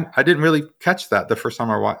didn't really catch that the first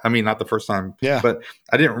time I watched. I mean, not the first time, but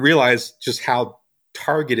I didn't realize just how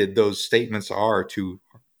targeted those statements are to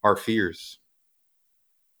our fears.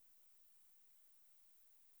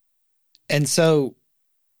 And so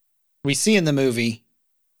we see in the movie,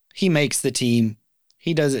 he makes the team.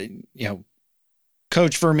 He does it,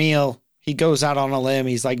 Coach Vermeil, he goes out on a limb.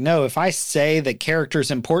 He's like, no, if I say that character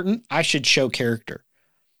is important, I should show character.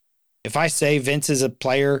 If I say Vince is a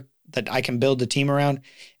player that I can build a team around,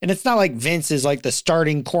 and it's not like Vince is like the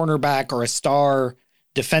starting cornerback or a star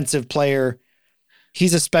defensive player.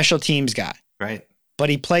 He's a special teams guy. Right. But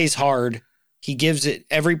he plays hard. He gives it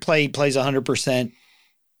every play, he plays 100%, and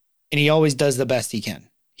he always does the best he can.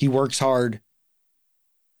 He works hard.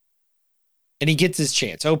 And he gets his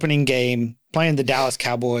chance. Opening game, playing the Dallas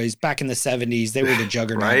Cowboys back in the 70s. They were the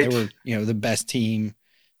juggernaut. Right. They were, the best team.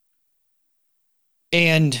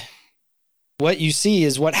 And what you see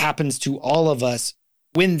is what happens to all of us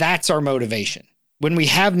when that's our motivation. When we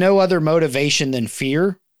have no other motivation than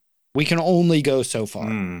fear, we can only go so far.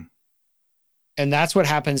 And that's what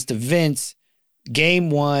happens to Vince.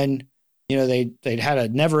 Game 1, they'd had a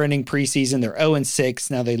never-ending preseason. They're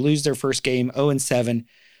 0-6. Now they lose their first game, 0-7.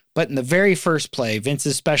 But in the very first play,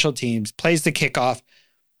 Vince's special teams plays the kickoff,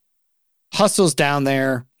 hustles down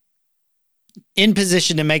there, in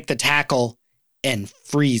position to make the tackle, and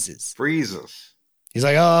freezes. He's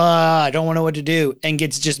like, I don't know what to do, and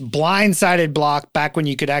gets just blindsided blocked back when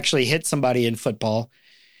you could actually hit somebody in football.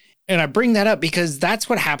 And I bring that up because that's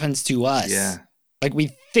what happens to us. Yeah. Like we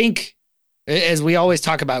think, as we always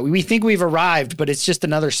talk about, we think we've arrived, but it's just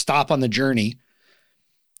another stop on the journey.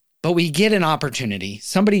 But we get an opportunity.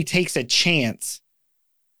 Somebody takes a chance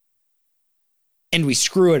and we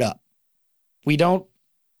screw it up. We don't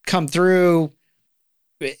come through.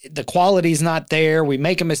 The quality's not there. We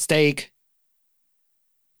make a mistake.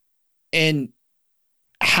 And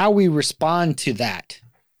how we respond to that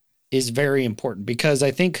is very important, because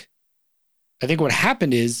I think what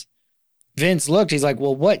happened is Vince looked, he's like,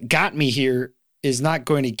 well, what got me here is not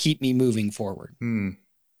going to keep me moving forward.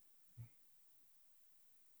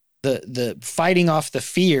 The fighting off the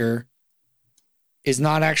fear is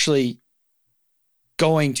not actually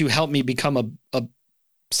going to help me become a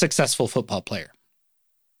successful football player.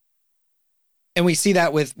 And we see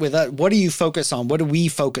that with what do you focus on? What do we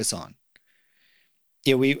focus on?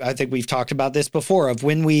 I think we've talked about this before of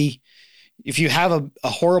if you have a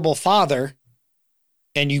horrible father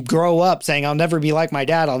and you grow up saying, I'll never be like my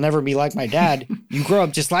dad, I'll never be like my dad, you grow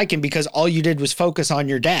up just like him because all you did was focus on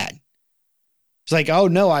your dad. It's like, oh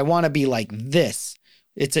no, I want to be like this.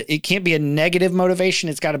 It can't be a negative motivation.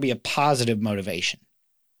 It's got to be a positive motivation.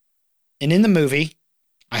 And in the movie,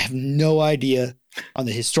 I have no idea on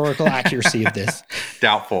the historical accuracy of this.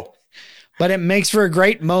 Doubtful. But it makes for a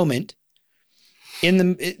great moment.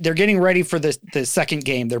 They're getting ready for the second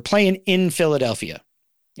game. They're playing in Philadelphia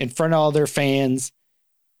in front of all their fans.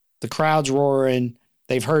 The crowd's roaring.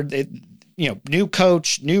 They've heard it, new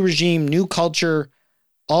coach, new regime, new culture,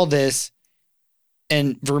 all this.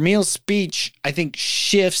 And Vermeil's speech, I think,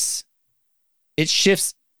 shifts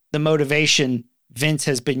the motivation Vince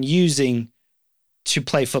has been using to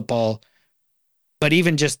play football, but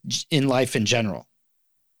even just in life in general.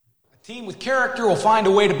 A team with character will find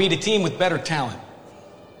a way to beat a team with better talent.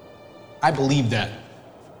 I believe that.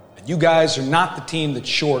 And you guys are not the team that's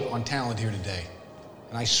short on talent here today.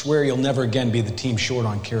 And I swear you'll never again be the team short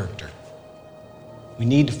on character. We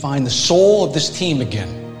need to find the soul of this team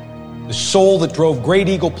again. The soul that drove great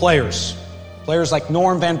Eagle players. Players like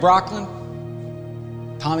Norm Van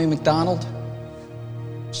Brocklin, Tommy McDonald,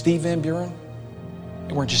 Steve Van Buren,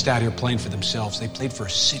 They weren't just out here playing for themselves, they played for a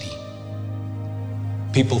city.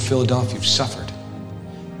 People of Philadelphia have suffered.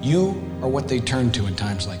 You are what they turn to in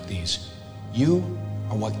times like these. You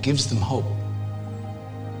are what gives them hope.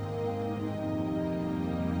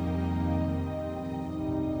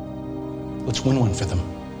 Let's win one for them.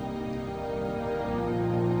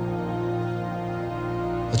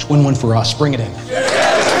 Let's win one for us. Bring it in.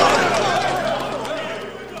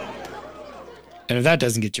 And if that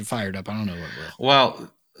doesn't get you fired up, I don't know what will.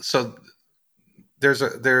 Well, so there's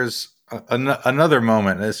another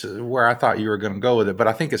moment. This is where I thought you were going to go with it, but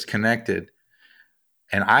I think it's connected.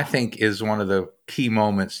 And I think is one of the key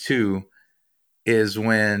moments too, is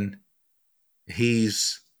when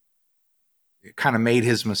he's kind of made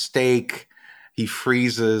his mistake. He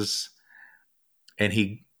freezes and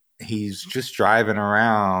he's just driving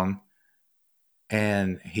around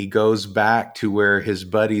and he goes back to where his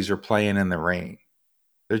buddies are playing in the rain.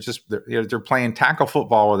 They're playing tackle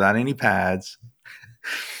football without any pads.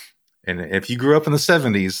 And if you grew up in the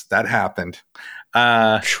 70s, that happened.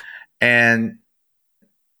 And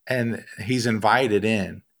he's invited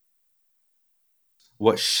in.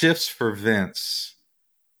 What shifts for Vince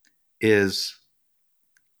is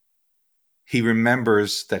he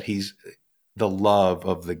remembers that he's the love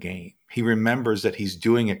of the game. He remembers that he's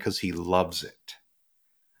doing it because he loves it.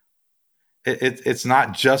 It's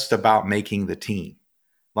not just about making the team.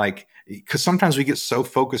 Like, because sometimes we get so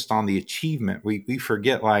focused on the achievement, we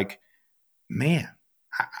forget, like, man,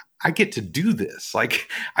 I get to do this. Like,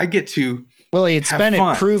 I get to. Well, it's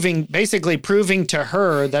Bennett basically proving to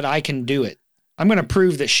her that I can do it. I'm going to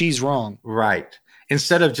prove that she's wrong. Right.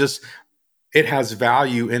 Instead of just, it has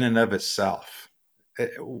value in and of itself.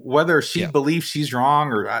 Whether she believes she's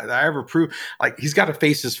wrong or I ever prove, like, he's got to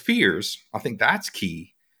face his fears. I think that's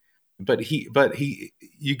key. But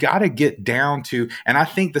you got to get down to, and I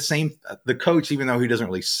think the coach, even though he doesn't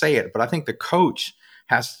really say it, but I think the coach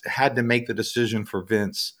had to make the decision for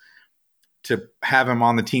Vince to have him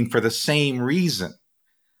on the team for the same reason.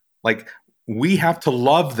 Like, we have to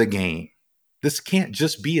love the game. This can't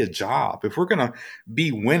just be a job. If we're going to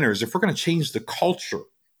be winners, if we're going to change the culture,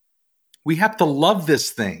 we have to love this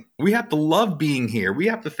thing. We have to love being here. We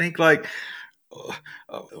have to think like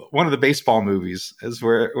one of the baseball movies is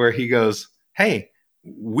where he goes, hey,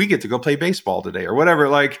 we get to go play baseball today or whatever.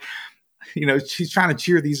 Like, you know, she's trying to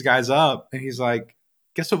cheer these guys up. And he's like,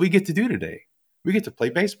 guess what we get to do today? We get to play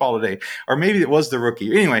baseball today. Or maybe it was The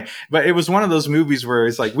Rookie. Anyway, but it was one of those movies where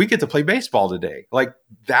it's like, we get to play baseball today. Like,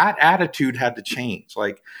 that attitude had to change.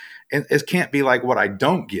 Like, it can't be like what I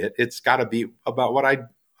don't get. It's got to be about what I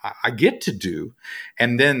get to do.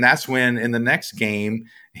 And then that's when in the next game,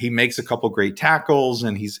 he makes a couple great tackles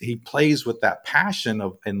and he plays with that passion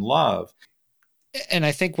and love. And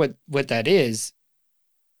I think what that is,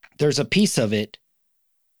 there's a piece of it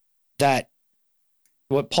that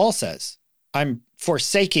what Paul says, I'm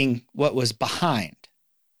forsaking what was behind.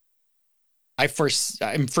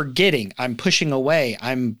 I'm forgetting, I'm pushing away,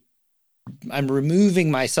 I'm removing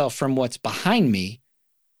myself from what's behind me.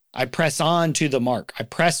 I press on to the mark. I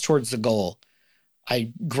press towards the goal.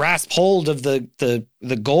 I grasp hold of the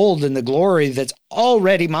gold and the glory that's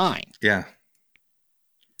already mine. Yeah.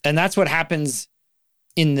 And that's what happens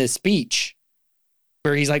in this speech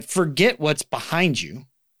where he's like, forget what's behind you.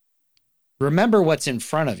 Remember what's in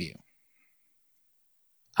front of you.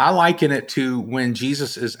 I liken it to when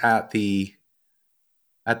Jesus is at the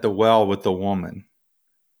well with the woman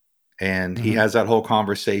and he has that whole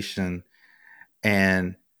conversation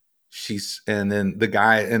and then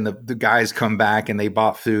the guys come back and they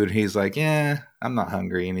bought food. And he's like, yeah, I'm not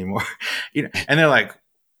hungry anymore. You know, and they're like,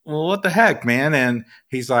 well, what the heck, man? And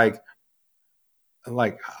he's like,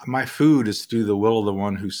 my food is to do the will of the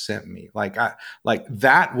one who sent me.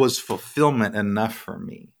 That was fulfillment enough for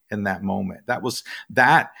me in that moment. That was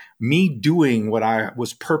me doing what I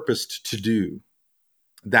was purposed to do.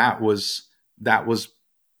 That was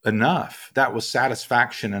enough. That was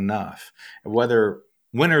satisfaction enough. Whether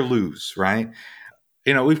win or lose, right?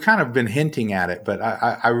 You know, we've kind of been hinting at it, but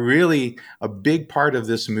I really, a big part of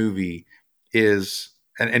this movie is,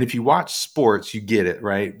 and if you watch sports, you get it,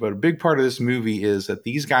 right? But a big part of this movie is that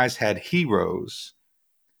these guys had heroes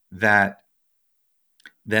that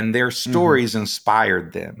then their stories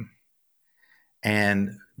inspired them.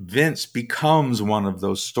 And Vince becomes one of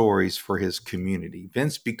those stories for his community.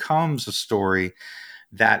 Vince becomes a story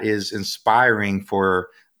that is inspiring for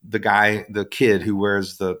the kid who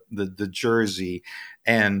wears the jersey,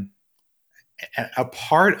 and a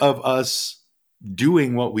part of us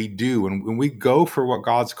doing what we do. And when we go for what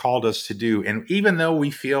God's called us to do, and even though we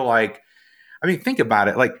feel like, I mean, think about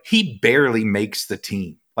it, like he barely makes the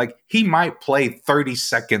team. Like he might play 30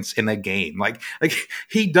 seconds in a game. Like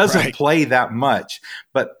he doesn't Right. play that much.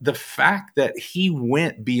 But the fact that he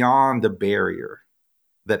went beyond the barrier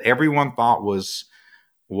that everyone thought was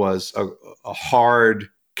a hard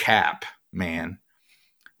cap, man.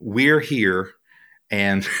 We're here,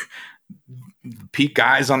 and peak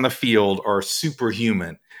guys on the field are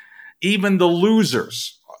superhuman. Even the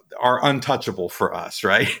losers are untouchable for us,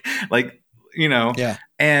 right? Like, you know, Yeah.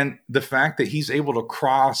 and the fact that he's able to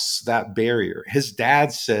cross that barrier. His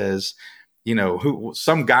dad says, you know,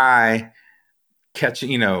 some guy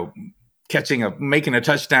making a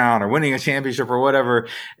touchdown or winning a championship or whatever,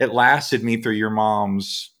 it lasted me through your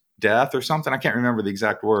mom's death or something. I can't remember the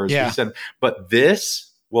exact words. Yeah. He said, but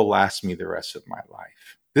this will last me the rest of my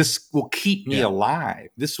life. This will keep me alive.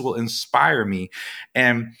 This will inspire me.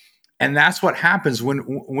 And that's what happens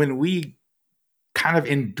when we kind of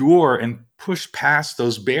endure and push past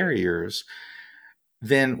those barriers.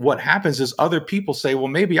 Then what happens is other people say, well,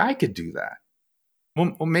 maybe I could do that.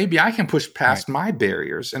 Well, maybe I can push past my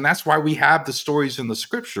barriers. And that's why we have the stories in the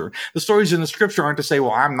scripture. The stories in the scripture aren't to say,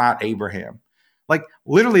 well, I'm not Abraham. Like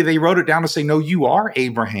literally they wrote it down to say, no, you are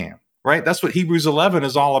Abraham, right? That's what Hebrews 11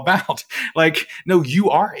 is all about. Like, no, you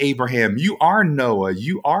are Abraham. You are Noah.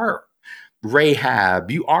 You are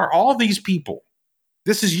Rahab. You are all these people.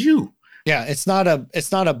 This is you. Yeah. It's not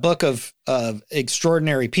a book of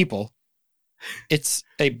extraordinary people. It's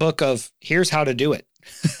a book of here's how to do it.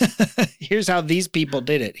 Here's how these people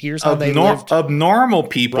did it. Here's how they lived. Abnormal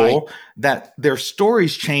people that their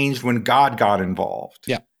stories changed when God got involved.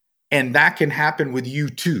 Yeah. And that can happen with you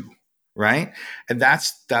too, right? And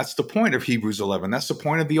that's the point of Hebrews 11. That's the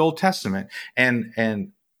point of the Old Testament.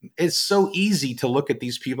 And it's so easy to look at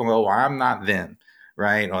these people and go, well, I'm not them,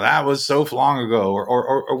 right? Well, that was so long ago.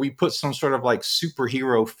 Or we put some sort of like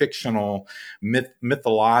superhero fictional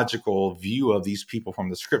mythological view of these people from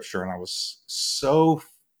the scripture. And I was so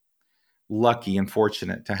lucky and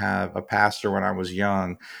fortunate to have a pastor when I was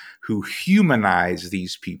young who humanized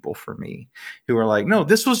these people for me, who were like, no,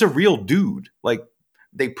 this was a real dude. Like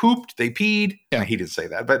they pooped, they peed. Yeah. He didn't say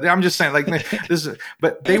that, but I'm just saying like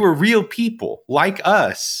but they were real people like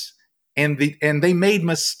us. And they made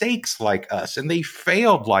mistakes like us, and they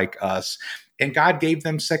failed like us. And God gave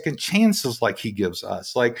them second chances like he gives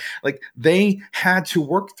us. Like they had to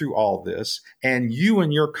work through all this. And you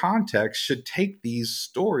in your context should take these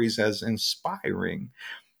stories as inspiring.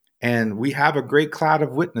 And we have a great cloud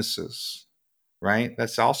of witnesses, right?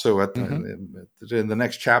 That's also in the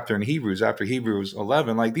next chapter in Hebrews, after Hebrews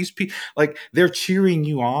 11. Like these people, like they're cheering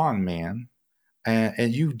you on, man.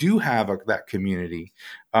 And you do have that community.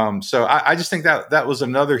 So I just think that was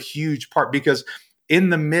another huge part, because in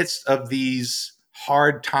the midst of these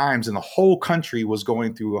hard times, and the whole country was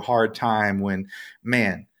going through a hard time when,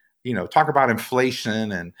 man, you know, talk about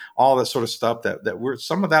inflation and all that sort of stuff that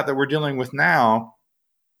we're dealing with now.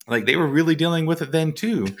 Like they were really dealing with it then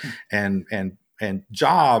too. And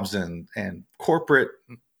jobs and corporate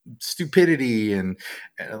stupidity and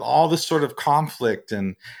all this sort of conflict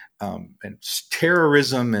and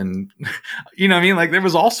terrorism and, you know what I mean? Like there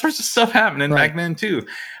was all sorts of stuff happening back then too.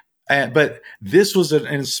 But this was an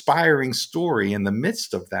inspiring story in the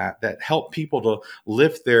midst of that helped people to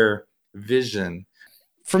lift their vision.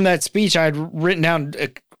 From that speech, I had written down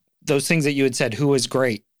those things that you had said, who was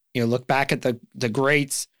great, you know, look back at the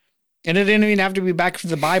greats, and it didn't even have to be back to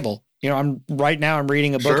the Bible. You know, I'm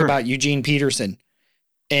reading a book about Eugene Peterson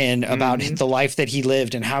and about the life that he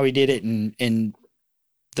lived and how he did it and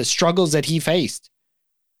the struggles that he faced.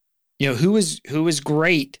 You know, who is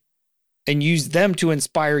great, and use them to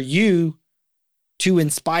inspire you to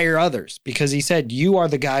inspire others, because he said, you are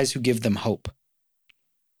the guys who give them hope.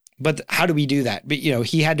 But how do we do that? But, you know,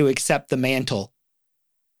 he had to accept the mantle,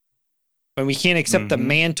 and we can't accept the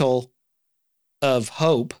mantle of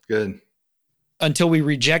hope until we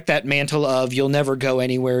reject that mantle of you'll never go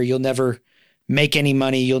anywhere. You'll never make any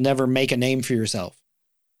money. You'll never make a name for yourself.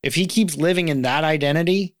 If he keeps living in that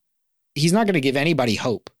identity, he's not going to give anybody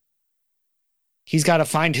hope. He's got to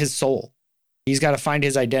find his soul. He's got to find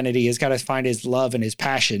his identity. He's got to find his love and his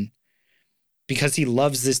passion, because he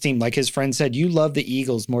loves this team. Like his friend said, you love the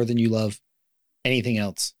Eagles more than you love anything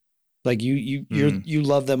else. Like you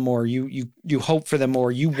love them more. You hope for them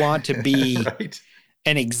more. You want to be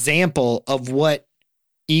an example of what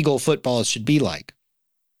Eagle football should be like.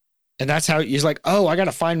 And that's how he's like, oh, I got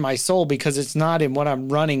to find my soul, because it's not in what I'm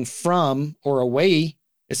running from or away.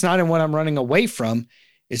 It's not in what I'm running away from.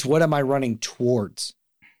 It's what am I running towards?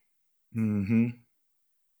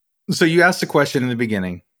 So you asked the question in the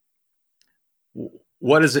beginning,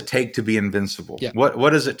 what does it take to be invincible? Yeah. What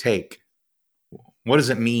does it take? What does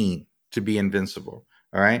it mean to be invincible?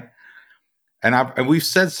 All right. And we've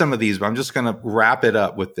said some of these, but I'm just going to wrap it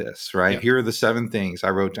up with this, right? Here are the 7 things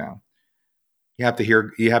I wrote down. You have to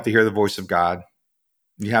hear the voice of God.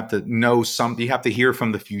 You have to know something. You have to hear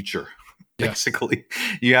from the future. Basically,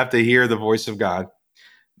 you have to hear the voice of God.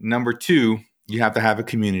 Number 2, you have to have a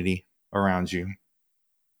community around you.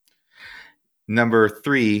 Number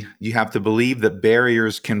 3, you have to believe that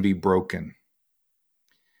barriers can be broken.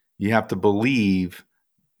 You have to believe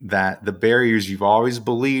that the barriers you've always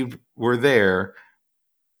believed were there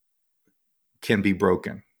can be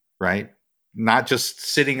broken, right? Not just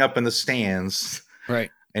sitting up in the stands, right,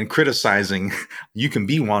 and criticizing. You can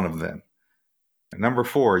be one of them. And number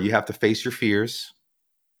 4, you have to face your fears,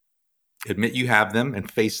 admit you have them, and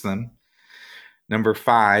face them. Number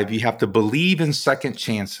 5, you have to believe in second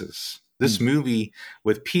chances. This movie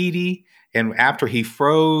with Petey, and after he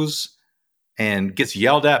froze and gets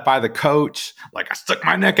yelled at by the coach, like, I stuck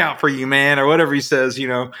my neck out for you, man, or whatever he says, you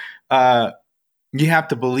have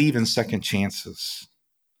to believe in second chances.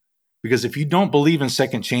 Because if you don't believe in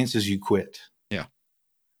second chances, you quit. Yeah.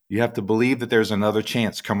 You have to believe that there's another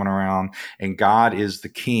chance coming around, and God is the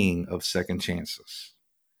king of second chances.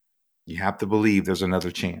 You have to believe there's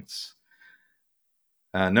another chance.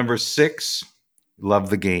 Number 6,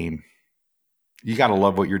 love the game. You got to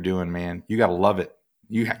love what you're doing, man. You got to love it.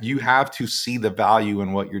 You have to see the value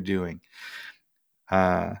in what you're doing.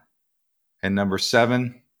 And number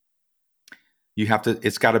 7,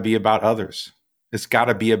 it's got to be about others. It's got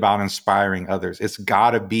to be about inspiring others. It's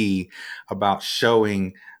got to be about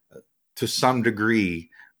showing, to some degree,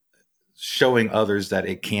 showing others that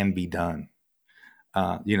it can be done.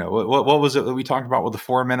 What was it that we talked about with the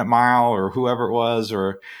 4-minute mile, or whoever it was,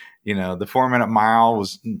 or, the 4-minute mile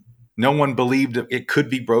was, no one believed it could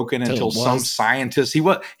be broken until some scientist,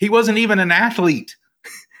 he wasn't even an athlete.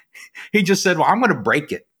 He just said, well, I'm going to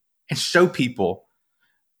break it and show people.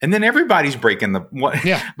 And then everybody's breaking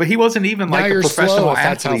but he wasn't even now like a professional athlete.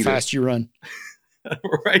 That's how fast you run.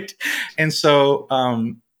 Right. And so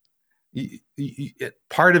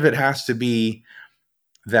part of it has to be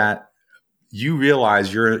that you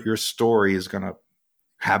realize your story is going to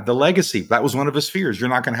have the legacy. That was one of his fears. You're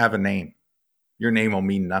not going to have a name. Your name will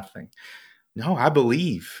mean nothing. No, I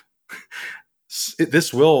believe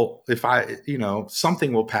this will,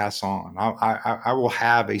 something will pass on. I will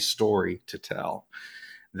have a story to tell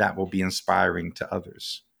that will be inspiring to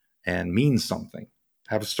others and mean something.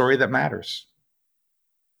 Have a story that matters.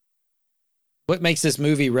 What makes this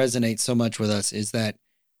movie resonate so much with us is that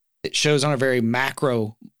it shows on a very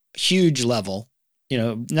macro, huge level,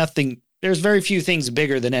 there's very few things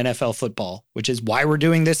bigger than NFL football, which is why we're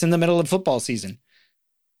doing this in the middle of football season.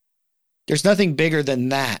 There's nothing bigger than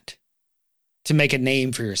that to make a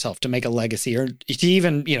name for yourself, to make a legacy, or to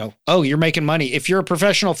even, you're making money. If you're a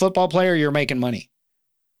professional football player, you're making money.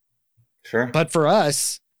 Sure. But for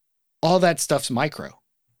us, all that stuff's micro.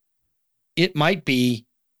 It might be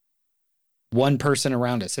one person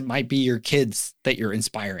around us. It might be your kids that you're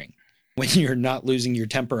inspiring when you're not losing your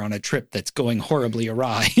temper on a trip that's going horribly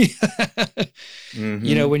awry.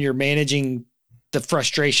 Mm-hmm. When you're managing the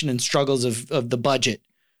frustration and struggles of the budget,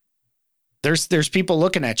 there's people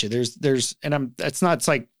looking at you. It's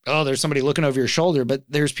like, oh, there's somebody looking over your shoulder, but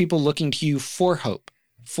there's people looking to you for hope,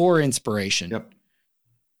 for inspiration.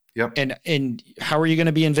 Yep. And how are you going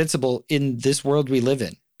to be invincible in this world we live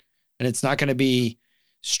in? And it's not going to be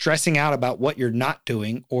stressing out about what you're not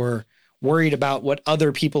doing or worried about what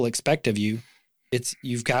other people expect of you.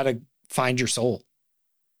 You've got to find your soul.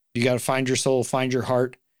 You got to find your soul, find your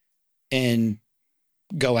heart, and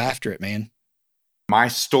go after it, man. My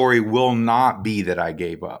story will not be that I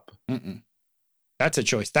gave up. Mm-mm. That's a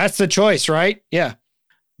choice. That's the choice, right? Yeah.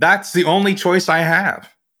 That's the only choice I have.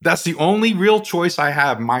 That's the only real choice I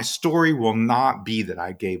have. My story will not be that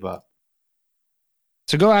I gave up.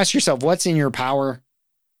 So go ask yourself, what's in your power?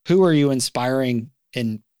 Who are you inspiring?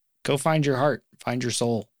 And go find your heart, find your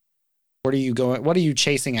soul. What are you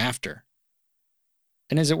chasing after?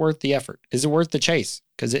 And is it worth the effort? Is it worth the chase?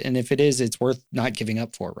 And if it is, it's worth not giving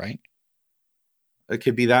up for, right? It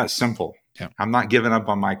could be that simple. Yeah. I'm not giving up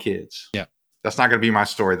on my kids. Yeah. That's not going to be my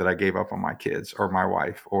story that I gave up on my kids or my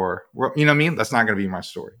wife or, you know what I mean? That's not going to be my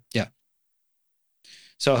story. Yeah.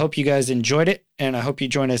 So I hope you guys enjoyed it. And I hope you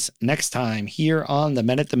join us next time here on the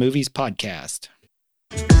Men at the Movies podcast.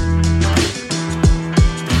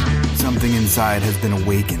 Something inside has been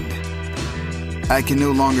awakened. I can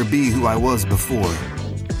no longer be who I was before.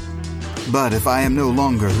 But if I am no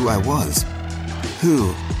longer who I was,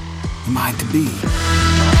 who am I to be?